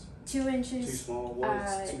 inches. 2 inches. Too small. What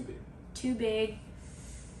is too big? Too big.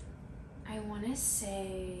 I want to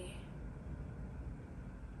say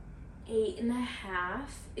 8.5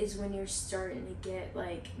 is when you're starting to get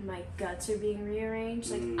like my guts are being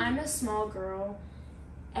rearranged. Like I'm a small girl.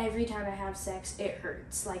 Every time I have sex, it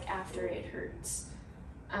hurts. Like after it hurts.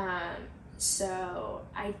 So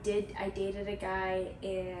I dated a guy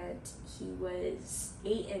and he was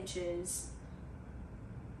 8 inches.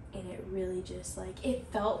 And it really just like it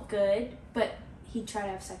felt good, but he'd try to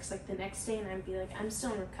have sex like the next day and I'd be like, I'm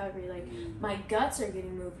still in recovery, like my guts are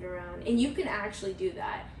getting moved around. And you can actually do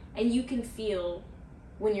that. And you can feel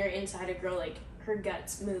when you're inside a girl like her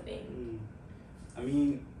guts moving. I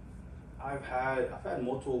mean, I've had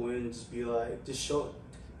multiple women just be like, just show,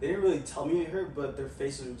 they didn't really tell me it hurt, but their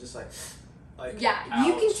faces were just like yeah,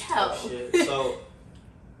 you can tell. Shit. So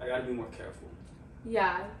I gotta be more careful.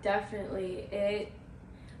 Yeah, definitely.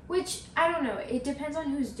 Which, I don't know, it depends on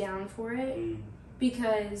who's down for it,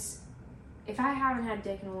 because if I haven't had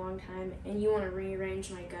dick in a long time and you want to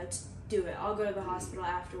rearrange my guts, do it. I'll go to the hospital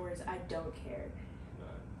afterwards. I don't care.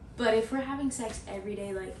 But if we're having sex every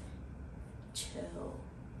day, like, chill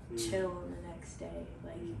on the next day.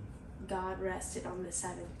 Like, God rested on the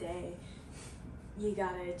 7th day. You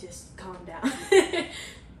gotta just calm down.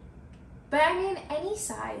 But I mean, any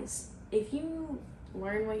size, if you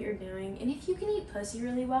learn what you're doing, and if you can eat pussy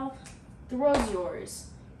really well, the world's yours.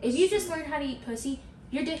 If you just learn how to eat pussy,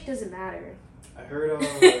 your dick doesn't matter. I heard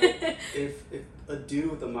if a dude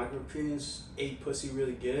with a micro penis ate pussy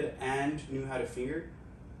really good and knew how to finger,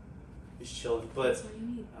 he's chilling. But that's what you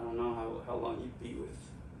need. I don't know how long you'd be with.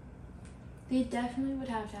 They definitely would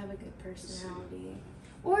have to have a good personality.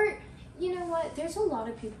 Or, you know what, there's a lot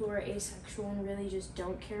of people who are asexual and really just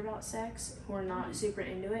don't care about sex, who are not super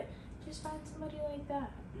into it. Just find somebody like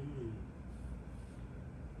that.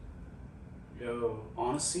 Yo,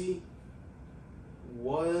 honestly,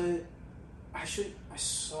 I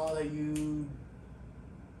saw that you.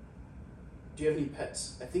 Do you have any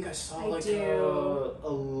pets? I think I saw a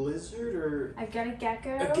lizard or. I've got a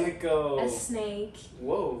gecko. A gecko. A snake.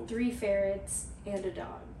 Whoa. 3 ferrets and a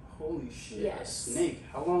dog. Holy shit. Yes. A snake.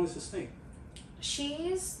 How long is the snake?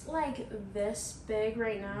 She's like this big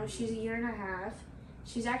right now. She's 1.5 years.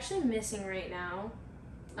 She's actually missing right now.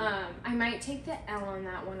 I might take the L on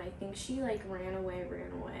that one. I think she like ran away.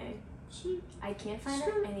 I can't find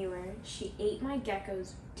her anywhere. She ate my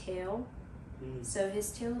gecko's tail. So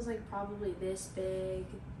his tail is like probably this big,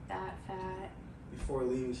 that fat. Before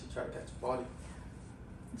leaving, she tried to catch a body.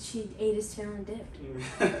 She ate his tail and dipped.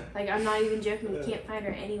 Like, I'm not even joking. We can't find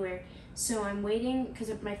her anywhere. So I'm waiting, because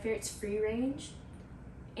my ferret's free range.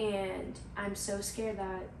 And I'm so scared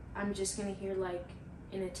that I'm just going to hear, like,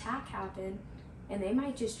 an attack happen. And they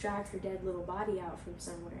might just drag her dead little body out from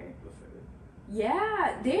somewhere.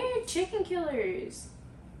 Yeah, they're chicken killers.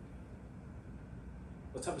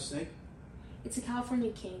 What type of snake? It's a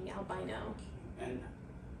California king, albino. And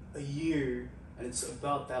a year, and it's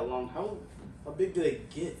about that long. How big do they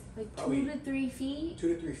get? Like Probably 2 to 3 feet.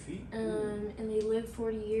 2 to 3 feet? And they live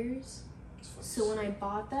 40 years. So when I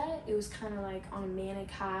bought that, it was kind of like on a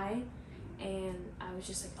manic high. And I was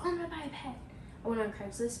just like, oh, I'm going to buy a pet. I went on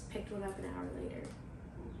Craigslist, picked one up an hour later.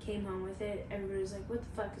 Came home with it. Everybody was like, what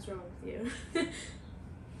the fuck is wrong with you?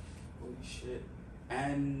 Holy shit.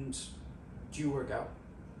 And do you work out?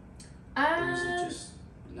 Or is it just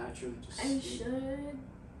naturally just I should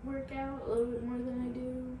work out a little bit more than I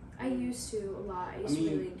do. I used to a lot. I used to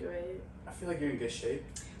really enjoy it. I feel like you're in good shape.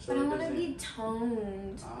 So but I want to be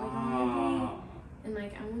toned. Like, and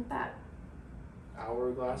like, I want that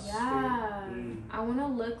hourglass. Yeah. I want to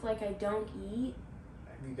look like I don't eat.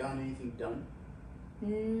 Have you gotten anything done?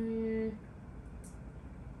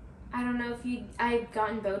 I don't know if I've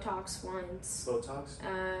gotten Botox once. Botox?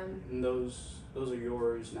 And those are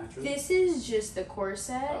yours naturally? This is just the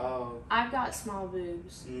corset. Oh. I've got small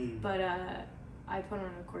boobs, but I put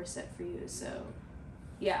on a corset for you, so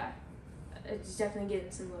yeah. It's definitely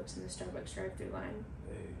getting some looks in the Starbucks drive-thru line.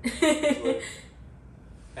 Hey.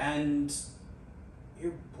 And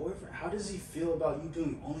your boyfriend, how does he feel about you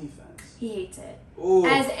doing OnlyFans? He hates it. Ooh.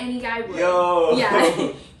 As any guy would. Yo.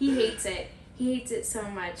 Yeah, he hates it. He hates it so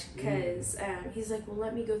much because he's like, well,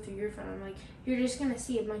 let me go through your phone. I'm like, you're just going to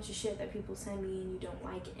see a bunch of shit that people send me and you don't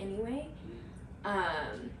like anyway. Oh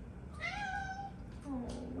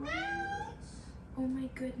my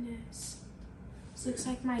goodness. This looks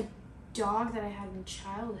like my dog that I had in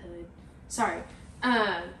childhood. Sorry.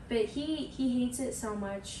 But he hates it so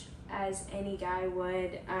much, as any guy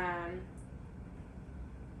would.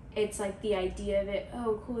 It's like the idea of it,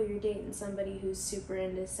 oh cool, you're dating somebody who's super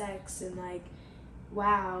into sex, and like,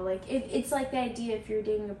 wow, like it's like the idea if you're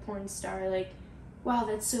dating a porn star, like, wow,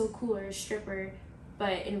 that's so cool, or a stripper,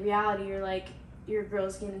 but in reality you're like, your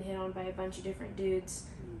girl's getting hit on by a bunch of different dudes.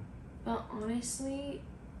 But honestly,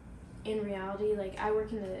 in reality, like, I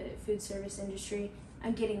work in the food service industry,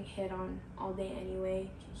 I'm getting hit on all day anyway.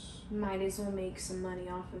 Might as well make some money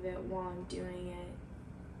off of it while I'm doing it.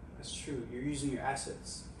 That's true. You're using your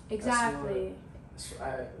assets. Exactly.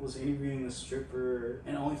 I was interviewing a stripper,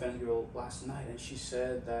 an OnlyFans girl, last night, and she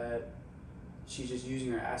said that she's just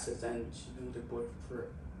using her assets, and she's been with her boyfriend for,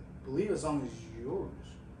 I believe, as long as yours.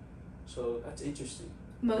 So that's interesting.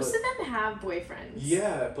 Most of them have boyfriends.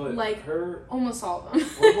 Yeah, but like her, almost all of them.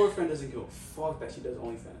 her boyfriend doesn't give a fuck that she does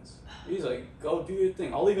OnlyFans. He's like, go do your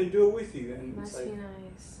thing. I'll even do it with you. And Must it's like, be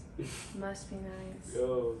nice. Must be nice.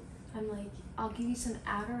 Yo. I'm like, I'll give you some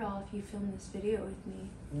Adderall if you film this video with me.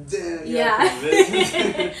 Damn.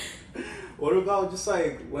 Yeah. What about just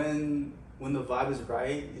like when the vibe is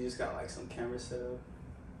right, you just got like some camera set up?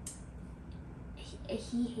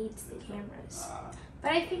 He hates the cameras.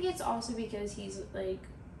 But I think it's also because he's like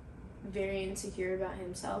very insecure about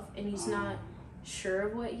himself, and he's not sure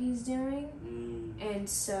of what he's doing. And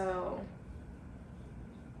so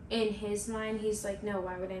in his mind, he's like, no,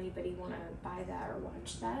 why would anybody want to buy that or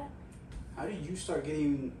watch that? How did you start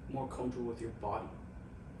getting more comfortable with your body?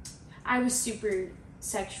 I was super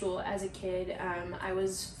sexual as a kid. I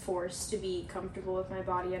was forced to be comfortable with my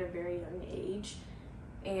body at a very young age.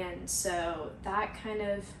 And so that kind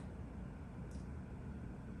of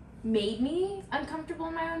made me uncomfortable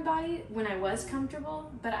in my own body when I was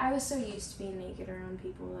comfortable. But I was so used to being naked around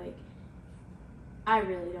people, like, I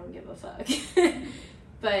really don't give a fuck.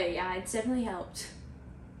 But yeah, it's definitely helped.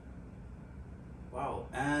 Wow.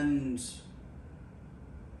 And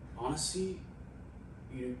honestly,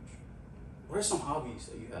 what are some hobbies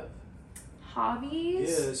that you have? Hobbies?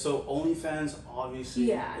 Yeah, so OnlyFans, obviously.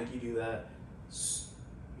 Yeah. Like, you do that.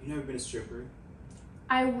 You never been a stripper?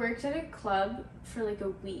 I worked at a club for like a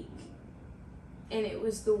week, and it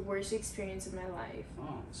was the worst experience of my life.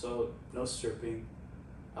 Oh, so no stripping.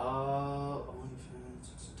 OnlyFans.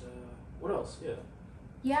 What else? Yeah.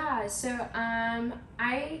 Yeah, so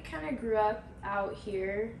I kind of grew up out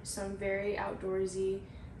here, so I'm very outdoorsy.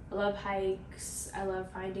 I love hikes. I love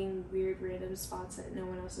finding weird random spots that no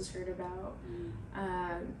one else has heard about.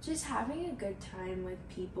 Just having a good time with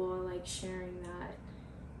people, like sharing that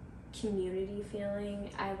community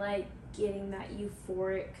feeling. I like getting that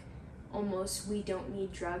euphoric, almost we don't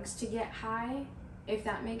need drugs to get high, if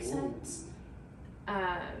that makes sense.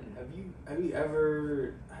 Have you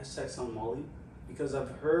ever had sex on Molly? Because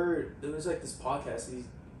I've heard there was like this podcast,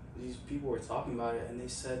 these people were talking about it, and they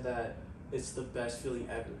said that it's the best feeling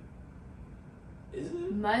ever. Is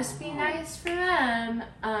it? Must be nice for them.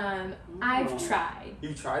 I've tried.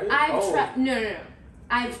 You've tried it? I've tried. No.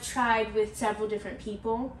 I've tried with several different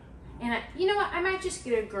people, and you know what? I might just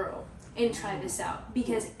get a girl and try this out,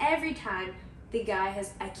 because every time the guy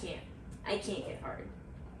has, I can't get hard.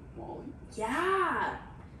 Molly? Yeah.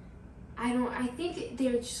 I think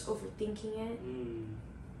they're just overthinking it.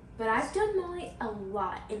 But I've done Molly a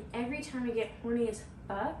lot, and every time I get horny as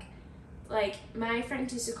fuck, like, my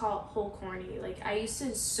friends used to call it Hulk horny. Like, I used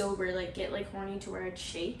to sober, like, get, like, horny to where I'd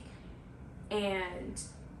shake, and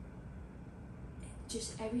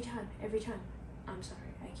just every time, I'm sorry,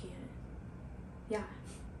 I can't. Yeah.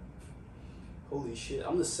 Holy shit,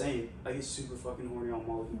 I'm the same. I get super fucking horny on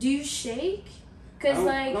Molly. Do you shake? Cause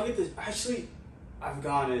I don't get this. Actually, I've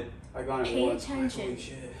gotten it once. Attention. Holy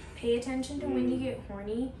shit. Pay attention to when you get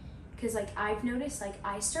horny, cause like I've noticed, like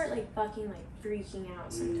I start like fucking like freaking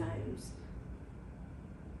out sometimes.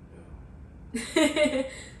 I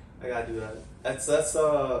gotta do that. That's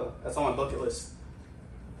on my bucket list.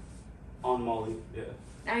 On Molly, yeah.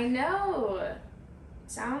 I know.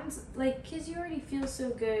 Sounds like, cause you already feel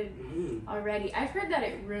so good already. I've heard that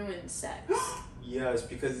it ruins sex. Yes,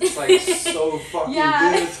 because it's like so fucking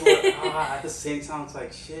good to where, at the same time it's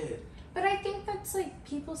like shit. But I think that's like,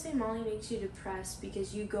 people say Molly makes you depressed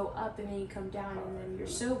because you go up and then you come down and then you're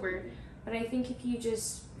sober. But I think if you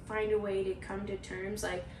just find a way to come to terms,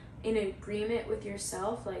 like in agreement with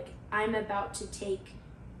yourself, like I'm about to take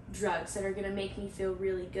drugs that are gonna make me feel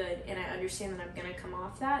really good, and I understand that I'm gonna come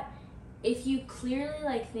off that. If you clearly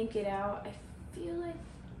like think it out, I feel like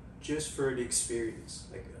just for the experience,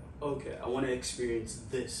 like okay, I want to experience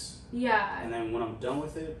this. Yeah. And then when I'm done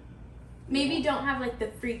with it, Maybe don't have like the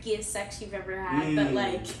freakiest sex you've ever had, but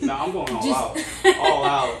like. No, I'm going all out. All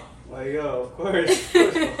out. Like, yo, of course.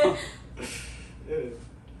 Yeah.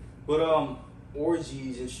 But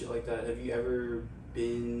orgies and shit like that. Have you ever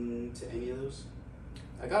been to any of those?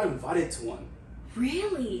 I got invited to one.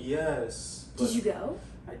 Really? Yes. Did you go?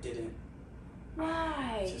 I didn't.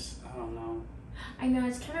 Why? I don't know. I know,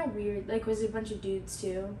 it's kind of weird. Like, was it a bunch of dudes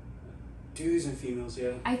too? Dudes and females,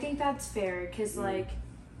 yeah. I think that's fair, because like,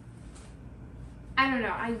 I don't know,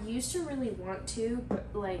 I used to really want to,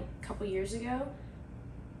 like, a couple years ago,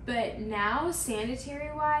 but now,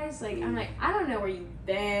 sanitary-wise, like, I'm like, I don't know where you've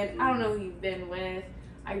been, I don't know who you've been with,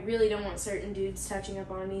 I really don't want certain dudes touching up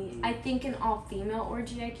on me. I think an all-female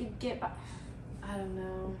orgy I could get, but I don't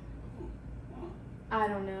know. I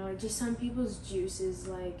don't know, just some people's juices,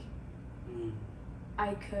 like,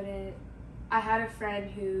 I couldn't. I had a friend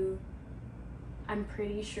who, I'm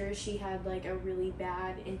pretty sure she had, like, a really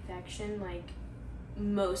bad infection, like,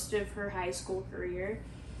 most of her high school career.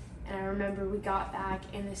 And I remember we got back,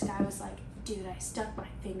 and this guy was like, dude, I stuck my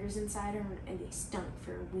fingers inside her, and they stunk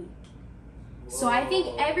for a week. Whoa. So I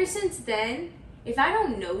think ever since then, if I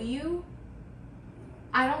don't know you,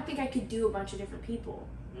 I don't think I could do a bunch of different people.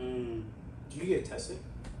 Do you get tested?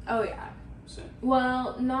 Oh, yeah. Same.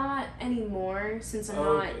 Well, not anymore, since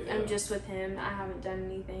I'm just with him. I haven't done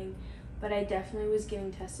anything. But I definitely was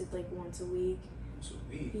getting tested like once a week. Once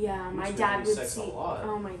a week? Yeah, my dad would see.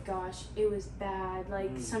 Oh my gosh, it was bad.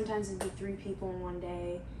 Like sometimes it'd be 3 people in one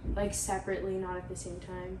day, like separately, not at the same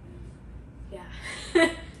time. Yeah.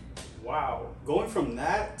 Wow, going from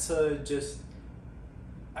that to just,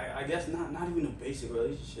 I guess not even a basic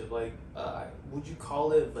relationship. Like, would you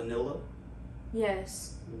call it vanilla?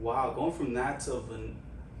 Yes. Wow, going from that to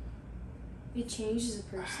it changes a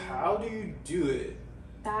person. How do you do it?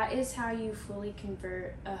 That is how you fully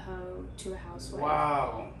convert a hoe to a housewife.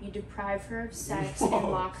 Wow. You deprive her of sex and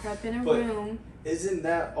lock her up in a room. Isn't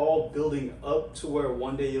that all building up to where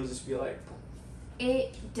one day you'll just be like...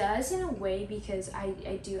 It does in a way, because I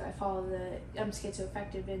follow I'm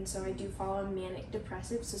schizoaffective, and so I do follow manic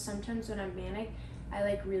depressive. So sometimes when I'm manic, I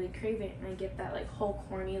like really crave it, and I get that like whole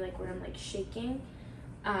corny, like where I'm like shaking.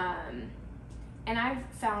 And I've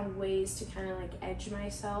found ways to kind of like edge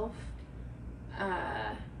myself.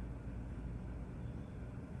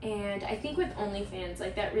 And I think with OnlyFans,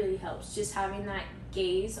 like that really helps. Just having that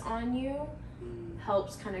gaze on you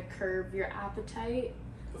helps kind of curb your appetite.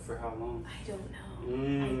 But for how long? I don't know. I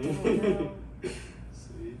don't know.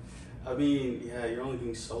 See? I mean, yeah, you're only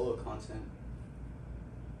doing solo content.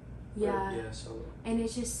 Yeah. Yeah, solo. And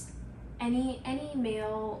it's just any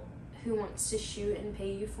male who wants to shoot and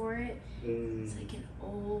pay you for it. It's like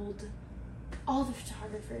all the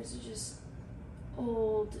photographers are just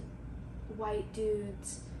old white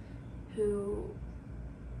dudes who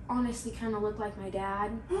honestly kind of look like my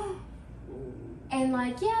dad. And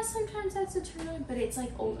like, yeah, sometimes that's a turn on, but it's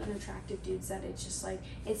like old unattractive dudes that it's just like,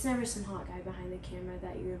 it's never some hot guy behind the camera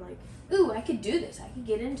that you're like, ooh, I could do this, I could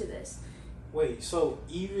get into this. Wait, so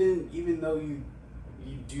even though you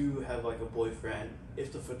do have like a boyfriend,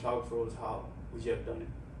 if the photographer was hot, would you have done it?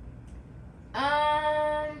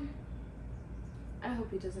 I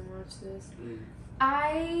hope he doesn't watch this.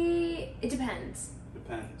 It depends.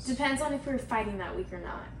 Depends on if we're fighting that week or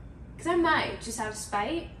not. Because I might just out of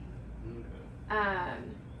spite.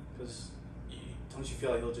 Because don't you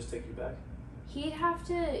feel like he'll just take you back? He'd have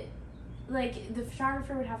to, like, the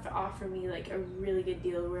photographer would have to offer me like a really good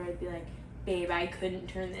deal where I'd be like, babe, I couldn't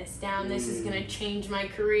turn this down. This is gonna change my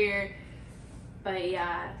career. But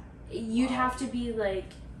yeah, you'd have to be like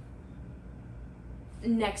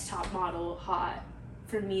next top model hot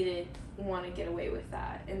for me to want to get away with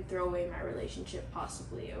that and throw away my relationship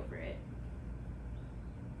possibly over it.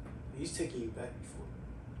 He's taking you back before.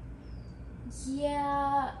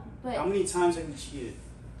 Yeah, but how many times have you cheated?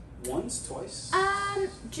 Once, twice?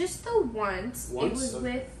 Just the once. It was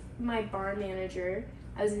with my bar manager.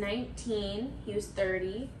 I was 19. He was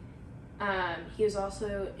 30. He was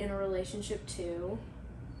also in a relationship too.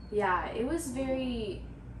 Yeah, it was very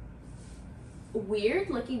weird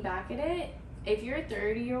looking back at it. If you're a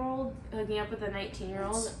 30-year-old hooking up with a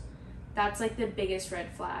 19-year-old, that's like the biggest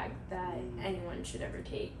red flag that anyone should ever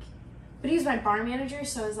take. But he was my bar manager,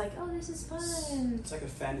 so I was like, oh, this is fun. It's like a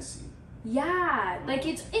fantasy. Yeah, like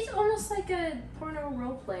it's almost like a porno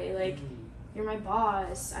role play. Like, you're my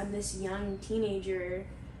boss, I'm this young teenager.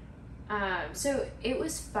 So it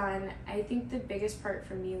was fun. I think the biggest part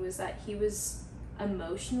for me was that he was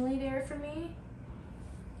emotionally there for me.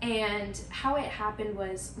 And how it happened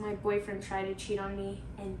was my boyfriend tried to cheat on me,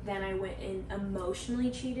 and then I went and emotionally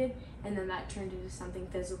cheated, and then that turned into something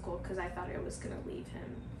physical because I thought I was going to leave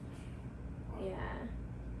him. Yeah.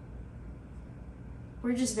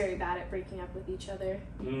 We're just very bad at breaking up with each other.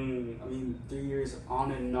 I mean, 3 years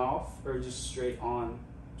on and off, or just straight on?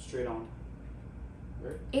 Straight on.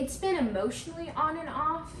 Right? It's been emotionally on and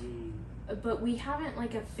off, but we haven't,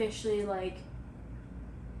 like, officially, like,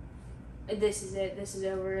 this is it, this is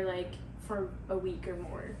over, like, for a week or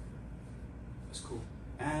more. That's cool.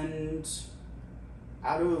 And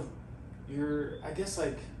out of your, I guess,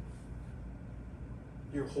 like,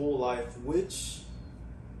 your whole life, which,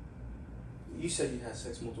 you said you had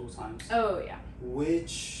sex multiple times. Oh, yeah.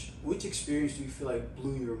 Which experience do you feel like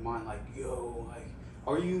blew your mind? Like, yo, like,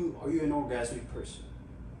 are you an orgasmic person?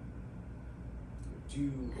 Do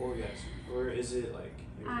you orgasm? Or is it like...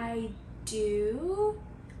 I do.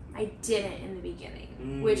 I didn't in the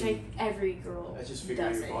beginning, which every girl That's just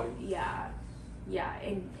figuring out your body? Yeah,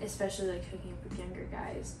 and especially, like, hooking up with younger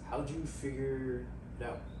guys. How'd you figure it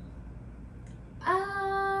out?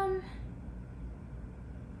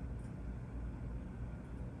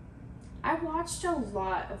 I watched a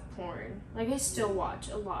lot of porn. Like, I still watch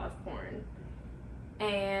a lot of porn.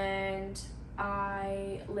 And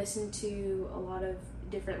I listen to a lot of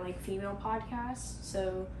different, like, female podcasts.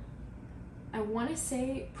 So I want to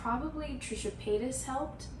say probably Trisha Paytas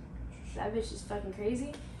helped. That bitch is fucking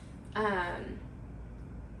crazy.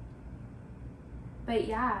 But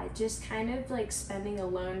yeah, just kind of, like, spending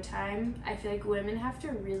alone time. I feel like women have to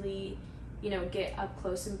really, you know, get up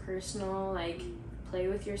close and personal, like, play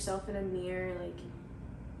with yourself in a mirror, like,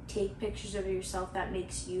 take pictures of yourself that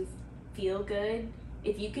makes you feel good.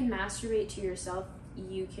 If you can masturbate to yourself,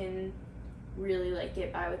 you can really, like,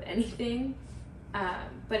 get by with anything.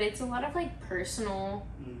 But it's a lot of, like, personal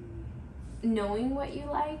knowing what you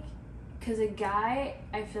like, because a guy,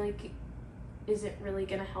 I feel like, isn't really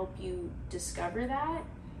gonna help you discover that.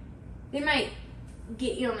 They might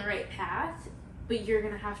get you on the right path, but you're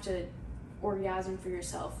gonna have to orgasm for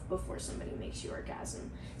yourself before somebody makes you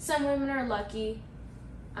orgasm. Some women are lucky.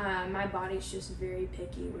 My body's just very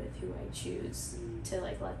picky with who I choose to,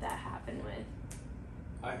 like, let that happen with.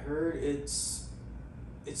 I heard it's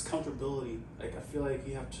comfortability. Like, I feel like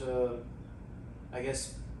you have to, I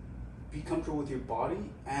guess, be comfortable with your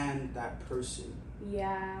body and that person.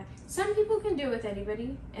 Yeah. Some people can do it with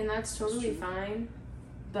anybody, and that's totally fine.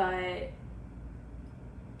 But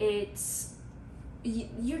it's...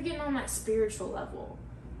 You're getting on that spiritual level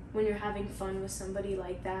when you're having fun with somebody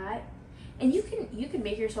like that. And you can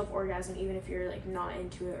make yourself orgasm even if you're, like, not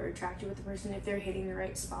into it or attracted with the person. If they're hitting the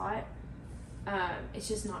right spot, it's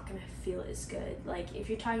just not gonna feel as good. Like, if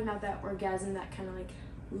you're talking about that orgasm that kind of, like,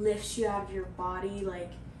 lifts you out of your body,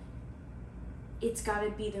 like, it's gotta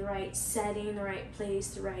be the right setting, the right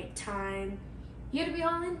place, the right time. You gotta be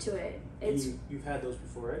all into it. You've had those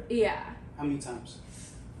before, right? Yeah. How many times?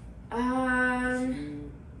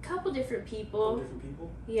 Couple different people. Couple different people?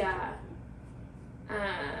 Yeah.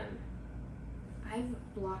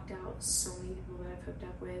 I've blocked out so many people that I've hooked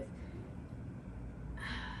up with.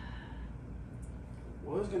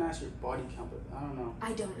 Well, I was gonna ask your body count, but I don't know.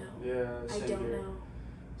 I don't know. Yeah, I don't here. know.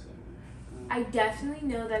 I definitely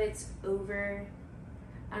know that it's over.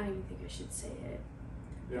 I don't even think I should say it.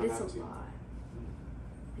 But it's a lot.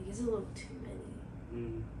 Like, it's a little too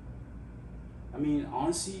many. I mean,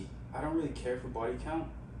 honestly, I don't really care for body count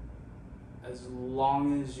as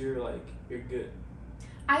long as you're good.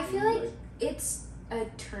 I feel like it's a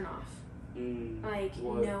turnoff. Like,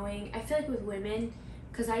 what? knowing, I feel like with women,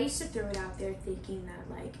 because I used to throw it out there thinking that,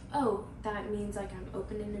 like, oh, that means, like, I'm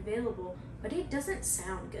open and available, but it doesn't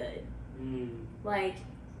sound good. Like,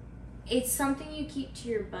 it's something you keep to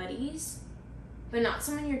your buddies, but not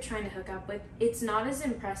someone you're trying to hook up with. It's not as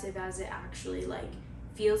impressive as it actually, like,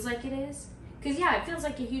 feels like it is. Because, yeah, it feels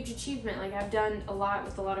like a huge achievement. Like, I've done a lot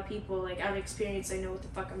with a lot of people. Like, I've experienced, I know what the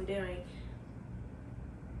fuck I'm doing.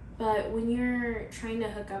 But when you're trying to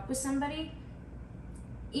hook up with somebody,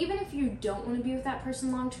 even if you don't want to be with that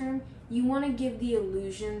person long term, you want to give the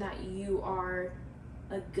illusion that you are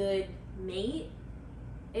a good mate,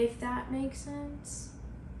 if that makes sense.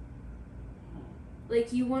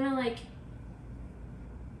 Like, you want to, like...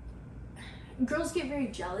 Girls get very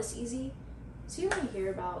jealous easy. So you want to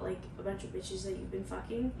hear about, like, a bunch of bitches that you've been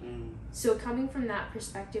fucking. So coming from that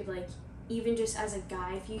perspective, like, even just as a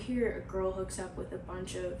guy, if you hear a girl hooks up with a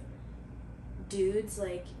bunch of dudes,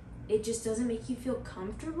 like, it just doesn't make you feel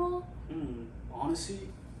comfortable. Honestly,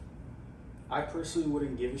 I personally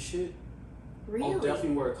wouldn't give a shit. Really? I'll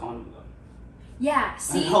definitely wear a condom, though. Yeah,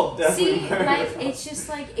 see, like, it's just,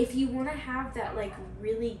 like, if you want to have that, like,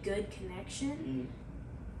 really good connection,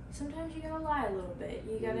 sometimes you gotta lie a little bit.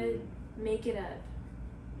 You gotta make it up.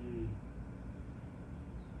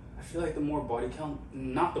 I feel like the more body count,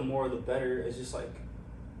 not the more the better. It's just like,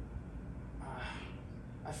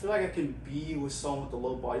 I feel like I can be with someone with a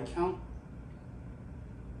low body count,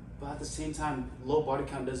 but at the same time, low body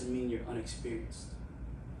count doesn't mean you're unexperienced.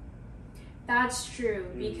 That's true,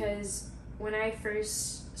 because when I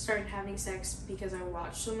first started having sex, because I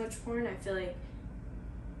watched so much porn, I feel like,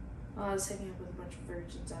 well, I was hooking up with a bunch of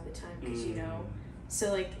virgins at the time, because, you know,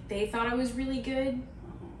 so, like, they thought I was really good,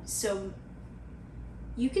 so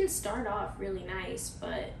you can start off really nice,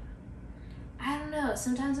 but I don't know,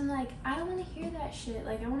 sometimes I'm like, I don't want to hear that shit,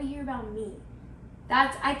 like, I want to hear about me.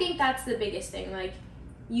 I think that's the biggest thing, like,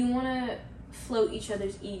 you want to float each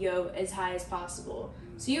other's ego as high as possible.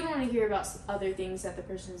 So you don't want to hear about other things that the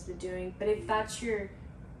person has been doing, but if that's your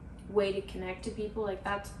way to connect to people, like,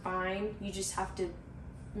 that's fine. You just have to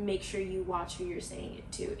make sure you watch who you're saying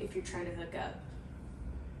it to if you're trying to hook up.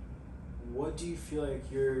 What do you feel like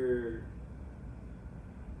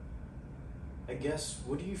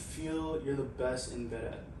what do you feel you're the best in bed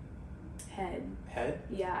at? Head?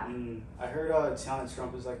 Yeah. I heard Tiana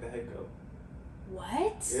Trump is like the head goat.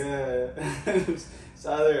 What? Yeah. It's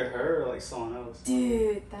either her or like someone else.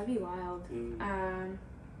 Dude, that'd be wild.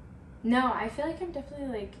 No, I feel like I'm definitely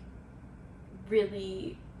like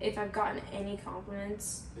really, if I've gotten any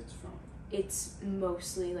compliments, it's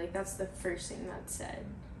mostly like that's the first thing that's said.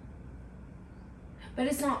 But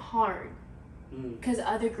it's not hard because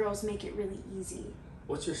other girls make it really easy.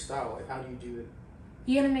 What's your style? Like, how do you do it?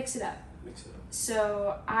 You gotta mix it up. Mix it up.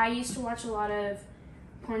 So I used to watch a lot of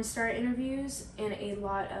porn star interviews and a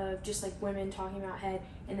lot of just like women talking about head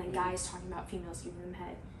and then guys talking about females giving them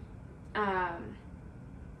head.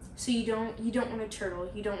 So you don't want a turtle.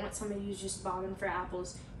 You don't want somebody who's just bobbing for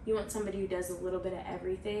apples. You want somebody who does a little bit of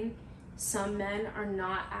everything. Some men are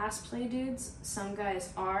not ass play dudes. Some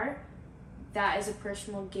guys are. That is a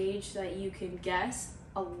personal gauge that you can guess.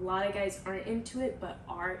 A lot of guys aren't into it, but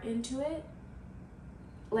are into it.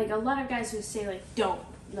 Like, a lot of guys who say, like, don't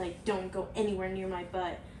go anywhere near my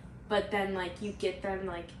butt. But then, like, you get them,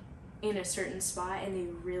 like, in a certain spot, and they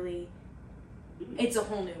really, it's a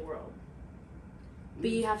whole new world. But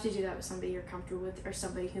you have to do that with somebody you're comfortable with, or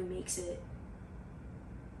somebody who makes it,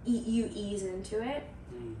 you ease into it.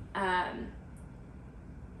 Have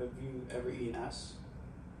you ever eaten ass?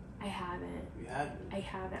 I haven't. You haven't? I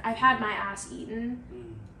haven't. I've had my ass eaten.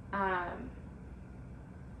 I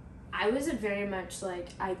was very much like,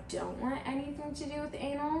 I don't want anything to do with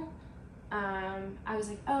anal. I was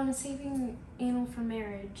like, oh, I'm saving anal for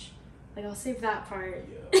marriage. Like, I'll save that part.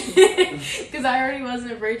 Because I already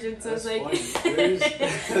wasn't a virgin, so That's I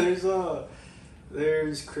was like...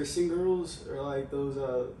 There's Christian girls, or like those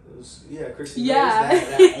Christian girls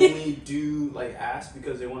that only do like ass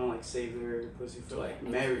because they want to like save their pussy for like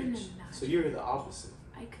marriage. So you're the opposite.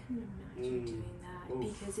 I couldn't imagine doing that.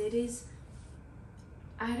 Because it is.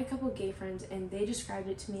 I had a couple gay friends and they described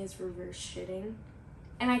it to me as reverse shitting,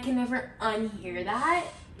 and I can never unhear that.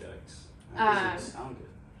 Yikes! That doesn't sound good.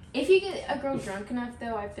 If you get a girl drunk enough,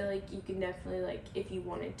 though, I feel like you can definitely, like, if you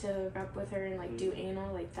wanted to hook up with her and, like, do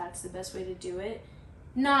anal, like, that's the best way to do it.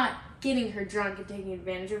 Not getting her drunk and taking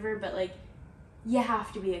advantage of her, but, like, you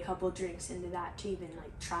have to be a couple drinks into that to even,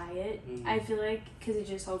 like, try it, I feel like, because it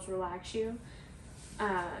just helps relax you.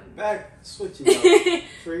 Switching up.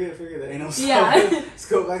 forget the anal stuff. Yeah. Let's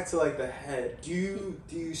go back to, like, the head. Do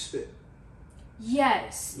you spit?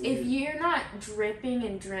 Yes. If you're not dripping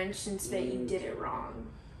and drenched in spit, you did it wrong.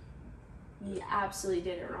 You absolutely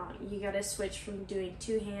did it wrong. You gotta switch from doing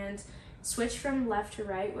two hands. Switch from left to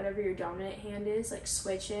right, whatever your dominant hand is. Like,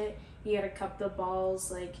 switch it. You gotta cup the balls.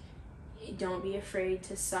 Like, don't be afraid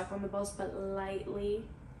to suck on the balls, but lightly.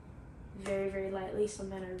 Very, very lightly. Some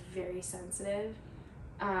men are very sensitive.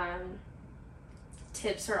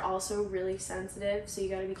 Tips are also really sensitive, so you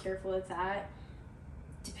gotta be careful with that.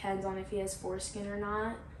 Depends on if he has foreskin or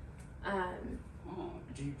not.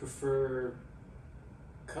 Do you prefer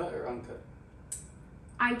cut or uncut?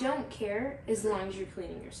 I don't care as long as you're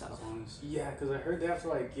cleaning yourself. Because I heard they have to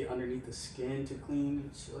like get underneath the skin to clean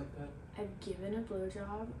and shit like that. I've given a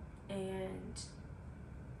blowjob and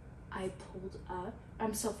I pulled up.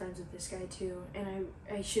 I'm still friends with this guy too, and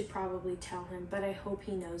I should probably tell him, but I hope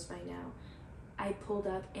he knows by now. I pulled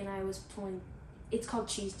up and I was pulling, it's called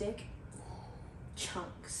cheese dick,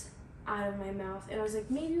 chunks out of my mouth, and I was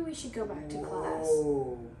like, maybe we should go back to class.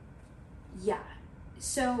 Yeah.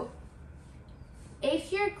 So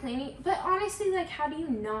if you're cleaning, but honestly, like, how do you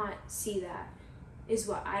not see that is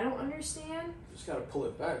what I don't understand. You just gotta pull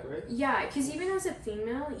it back, right? Yeah, because even as a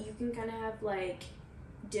female, you can kind of have, like,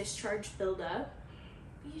 discharge build up.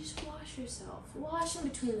 But you just wash yourself. Wash in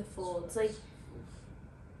between the folds. Like,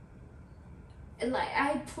 like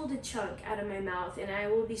I pulled a chunk out of my mouth, and I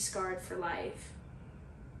will be scarred for life.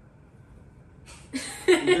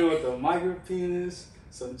 Even with the micro penis,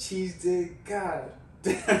 some cheese dick, God.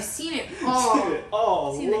 I've seen it all. Seen it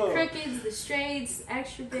all. Seen the crookeds, the straights,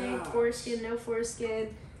 extra big, Gosh. foreskin, no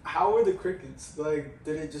foreskin. How were the crickets? Like,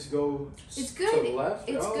 did it just go It's good. to the left?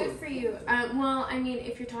 It's good for you. Well, I mean,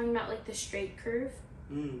 if you're talking about like the straight curve,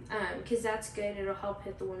 because that's good. It'll help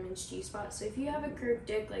hit the woman's G-spot. So if you have a curved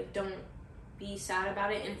dick, like, don't be sad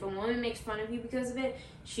about it. And if a woman makes fun of you because of it,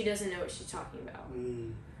 she doesn't know what she's talking about.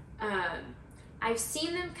 I've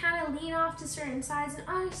seen them kind of lean off to certain sides, and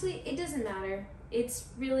honestly, it doesn't matter. It's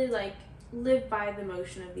really like live by the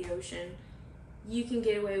motion of the ocean. You can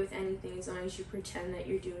get away with anything as long as you pretend that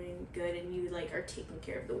you're doing good and you like are taking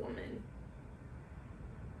care of the woman.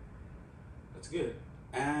 That's good.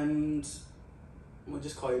 And we'll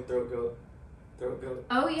just call you throat goat. Throat goat.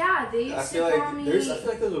 Oh yeah, they used to call me. I feel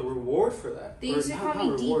like there's a reward for that. They used to call me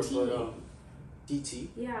reward, DT. But, DT.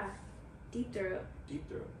 Yeah, deep throat. Deep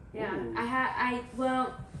throat. Yeah, Ooh.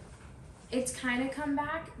 Well, it's kind of come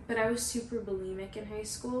back, but I was super bulimic in high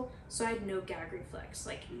school, so I had no gag reflex,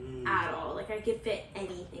 like, at all. Like, I could fit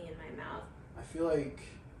anything in my mouth. I feel like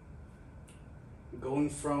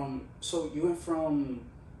so you went from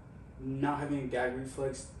not having a gag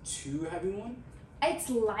reflex to having one? It's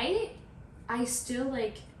light. I still,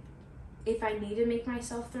 like, if I need to make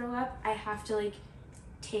myself throw up, I have to, like,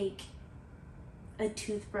 take a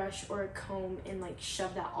toothbrush or a comb and like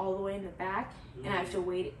shove that all the way in the back, and I have to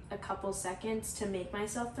wait a couple seconds to make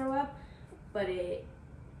myself throw up, but I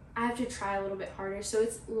have to try a little bit harder, so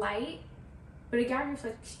it's light, but a gag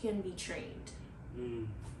reflex can be trained.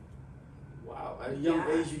 Wow, at a young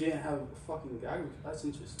age you didn't have a fucking gag reflex. That's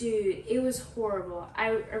interesting. Dude, it was horrible. I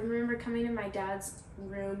remember coming to my dad's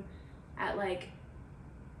room at like,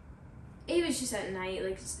 it was just at night,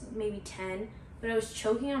 like maybe 10, but I was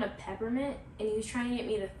choking on a peppermint, and he was trying to get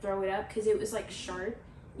me to throw it up because it was like sharp.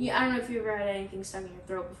 Yeah, I don't know if you ever had anything stuck in your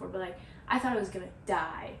throat before, but like I thought I was gonna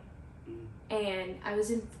die. And I was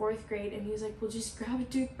in 4th grade, and he was like, "Well, just grab a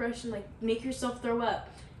toothbrush and like make yourself throw up."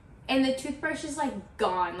 And the toothbrush is like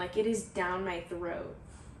gone, like it is down my throat.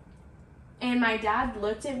 And my dad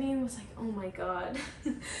looked at me and was like, "Oh my god,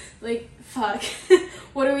 like fuck,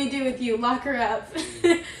 what do we do with you? Lock her up."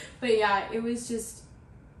 But yeah, it was just.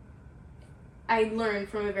 I learned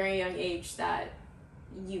from a very young age that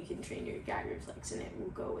you can train your gag reflex and it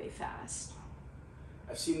will go away fast.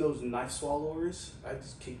 I've seen those knife swallowers. I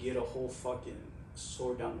just could get a whole fucking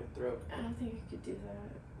sword down your throat. I don't think you could do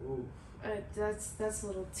that. Ooh. That's a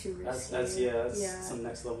little too risky. That's some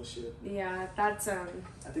next level shit. Yeah, that's I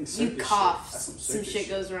think you cough, shit. some shit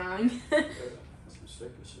goes wrong. Yeah, that's some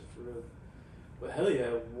circus shit for real. But hell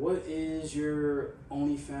yeah, what is your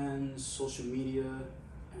OnlyFans, social media,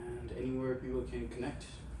 and anywhere people can connect?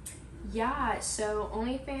 Yeah, so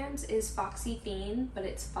OnlyFans is Foxie Fiend, but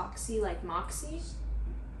it's Foxie like Moxie.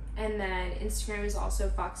 And then Instagram is also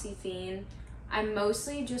Foxie Fiend. I'm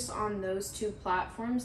mostly just on those 2 platforms.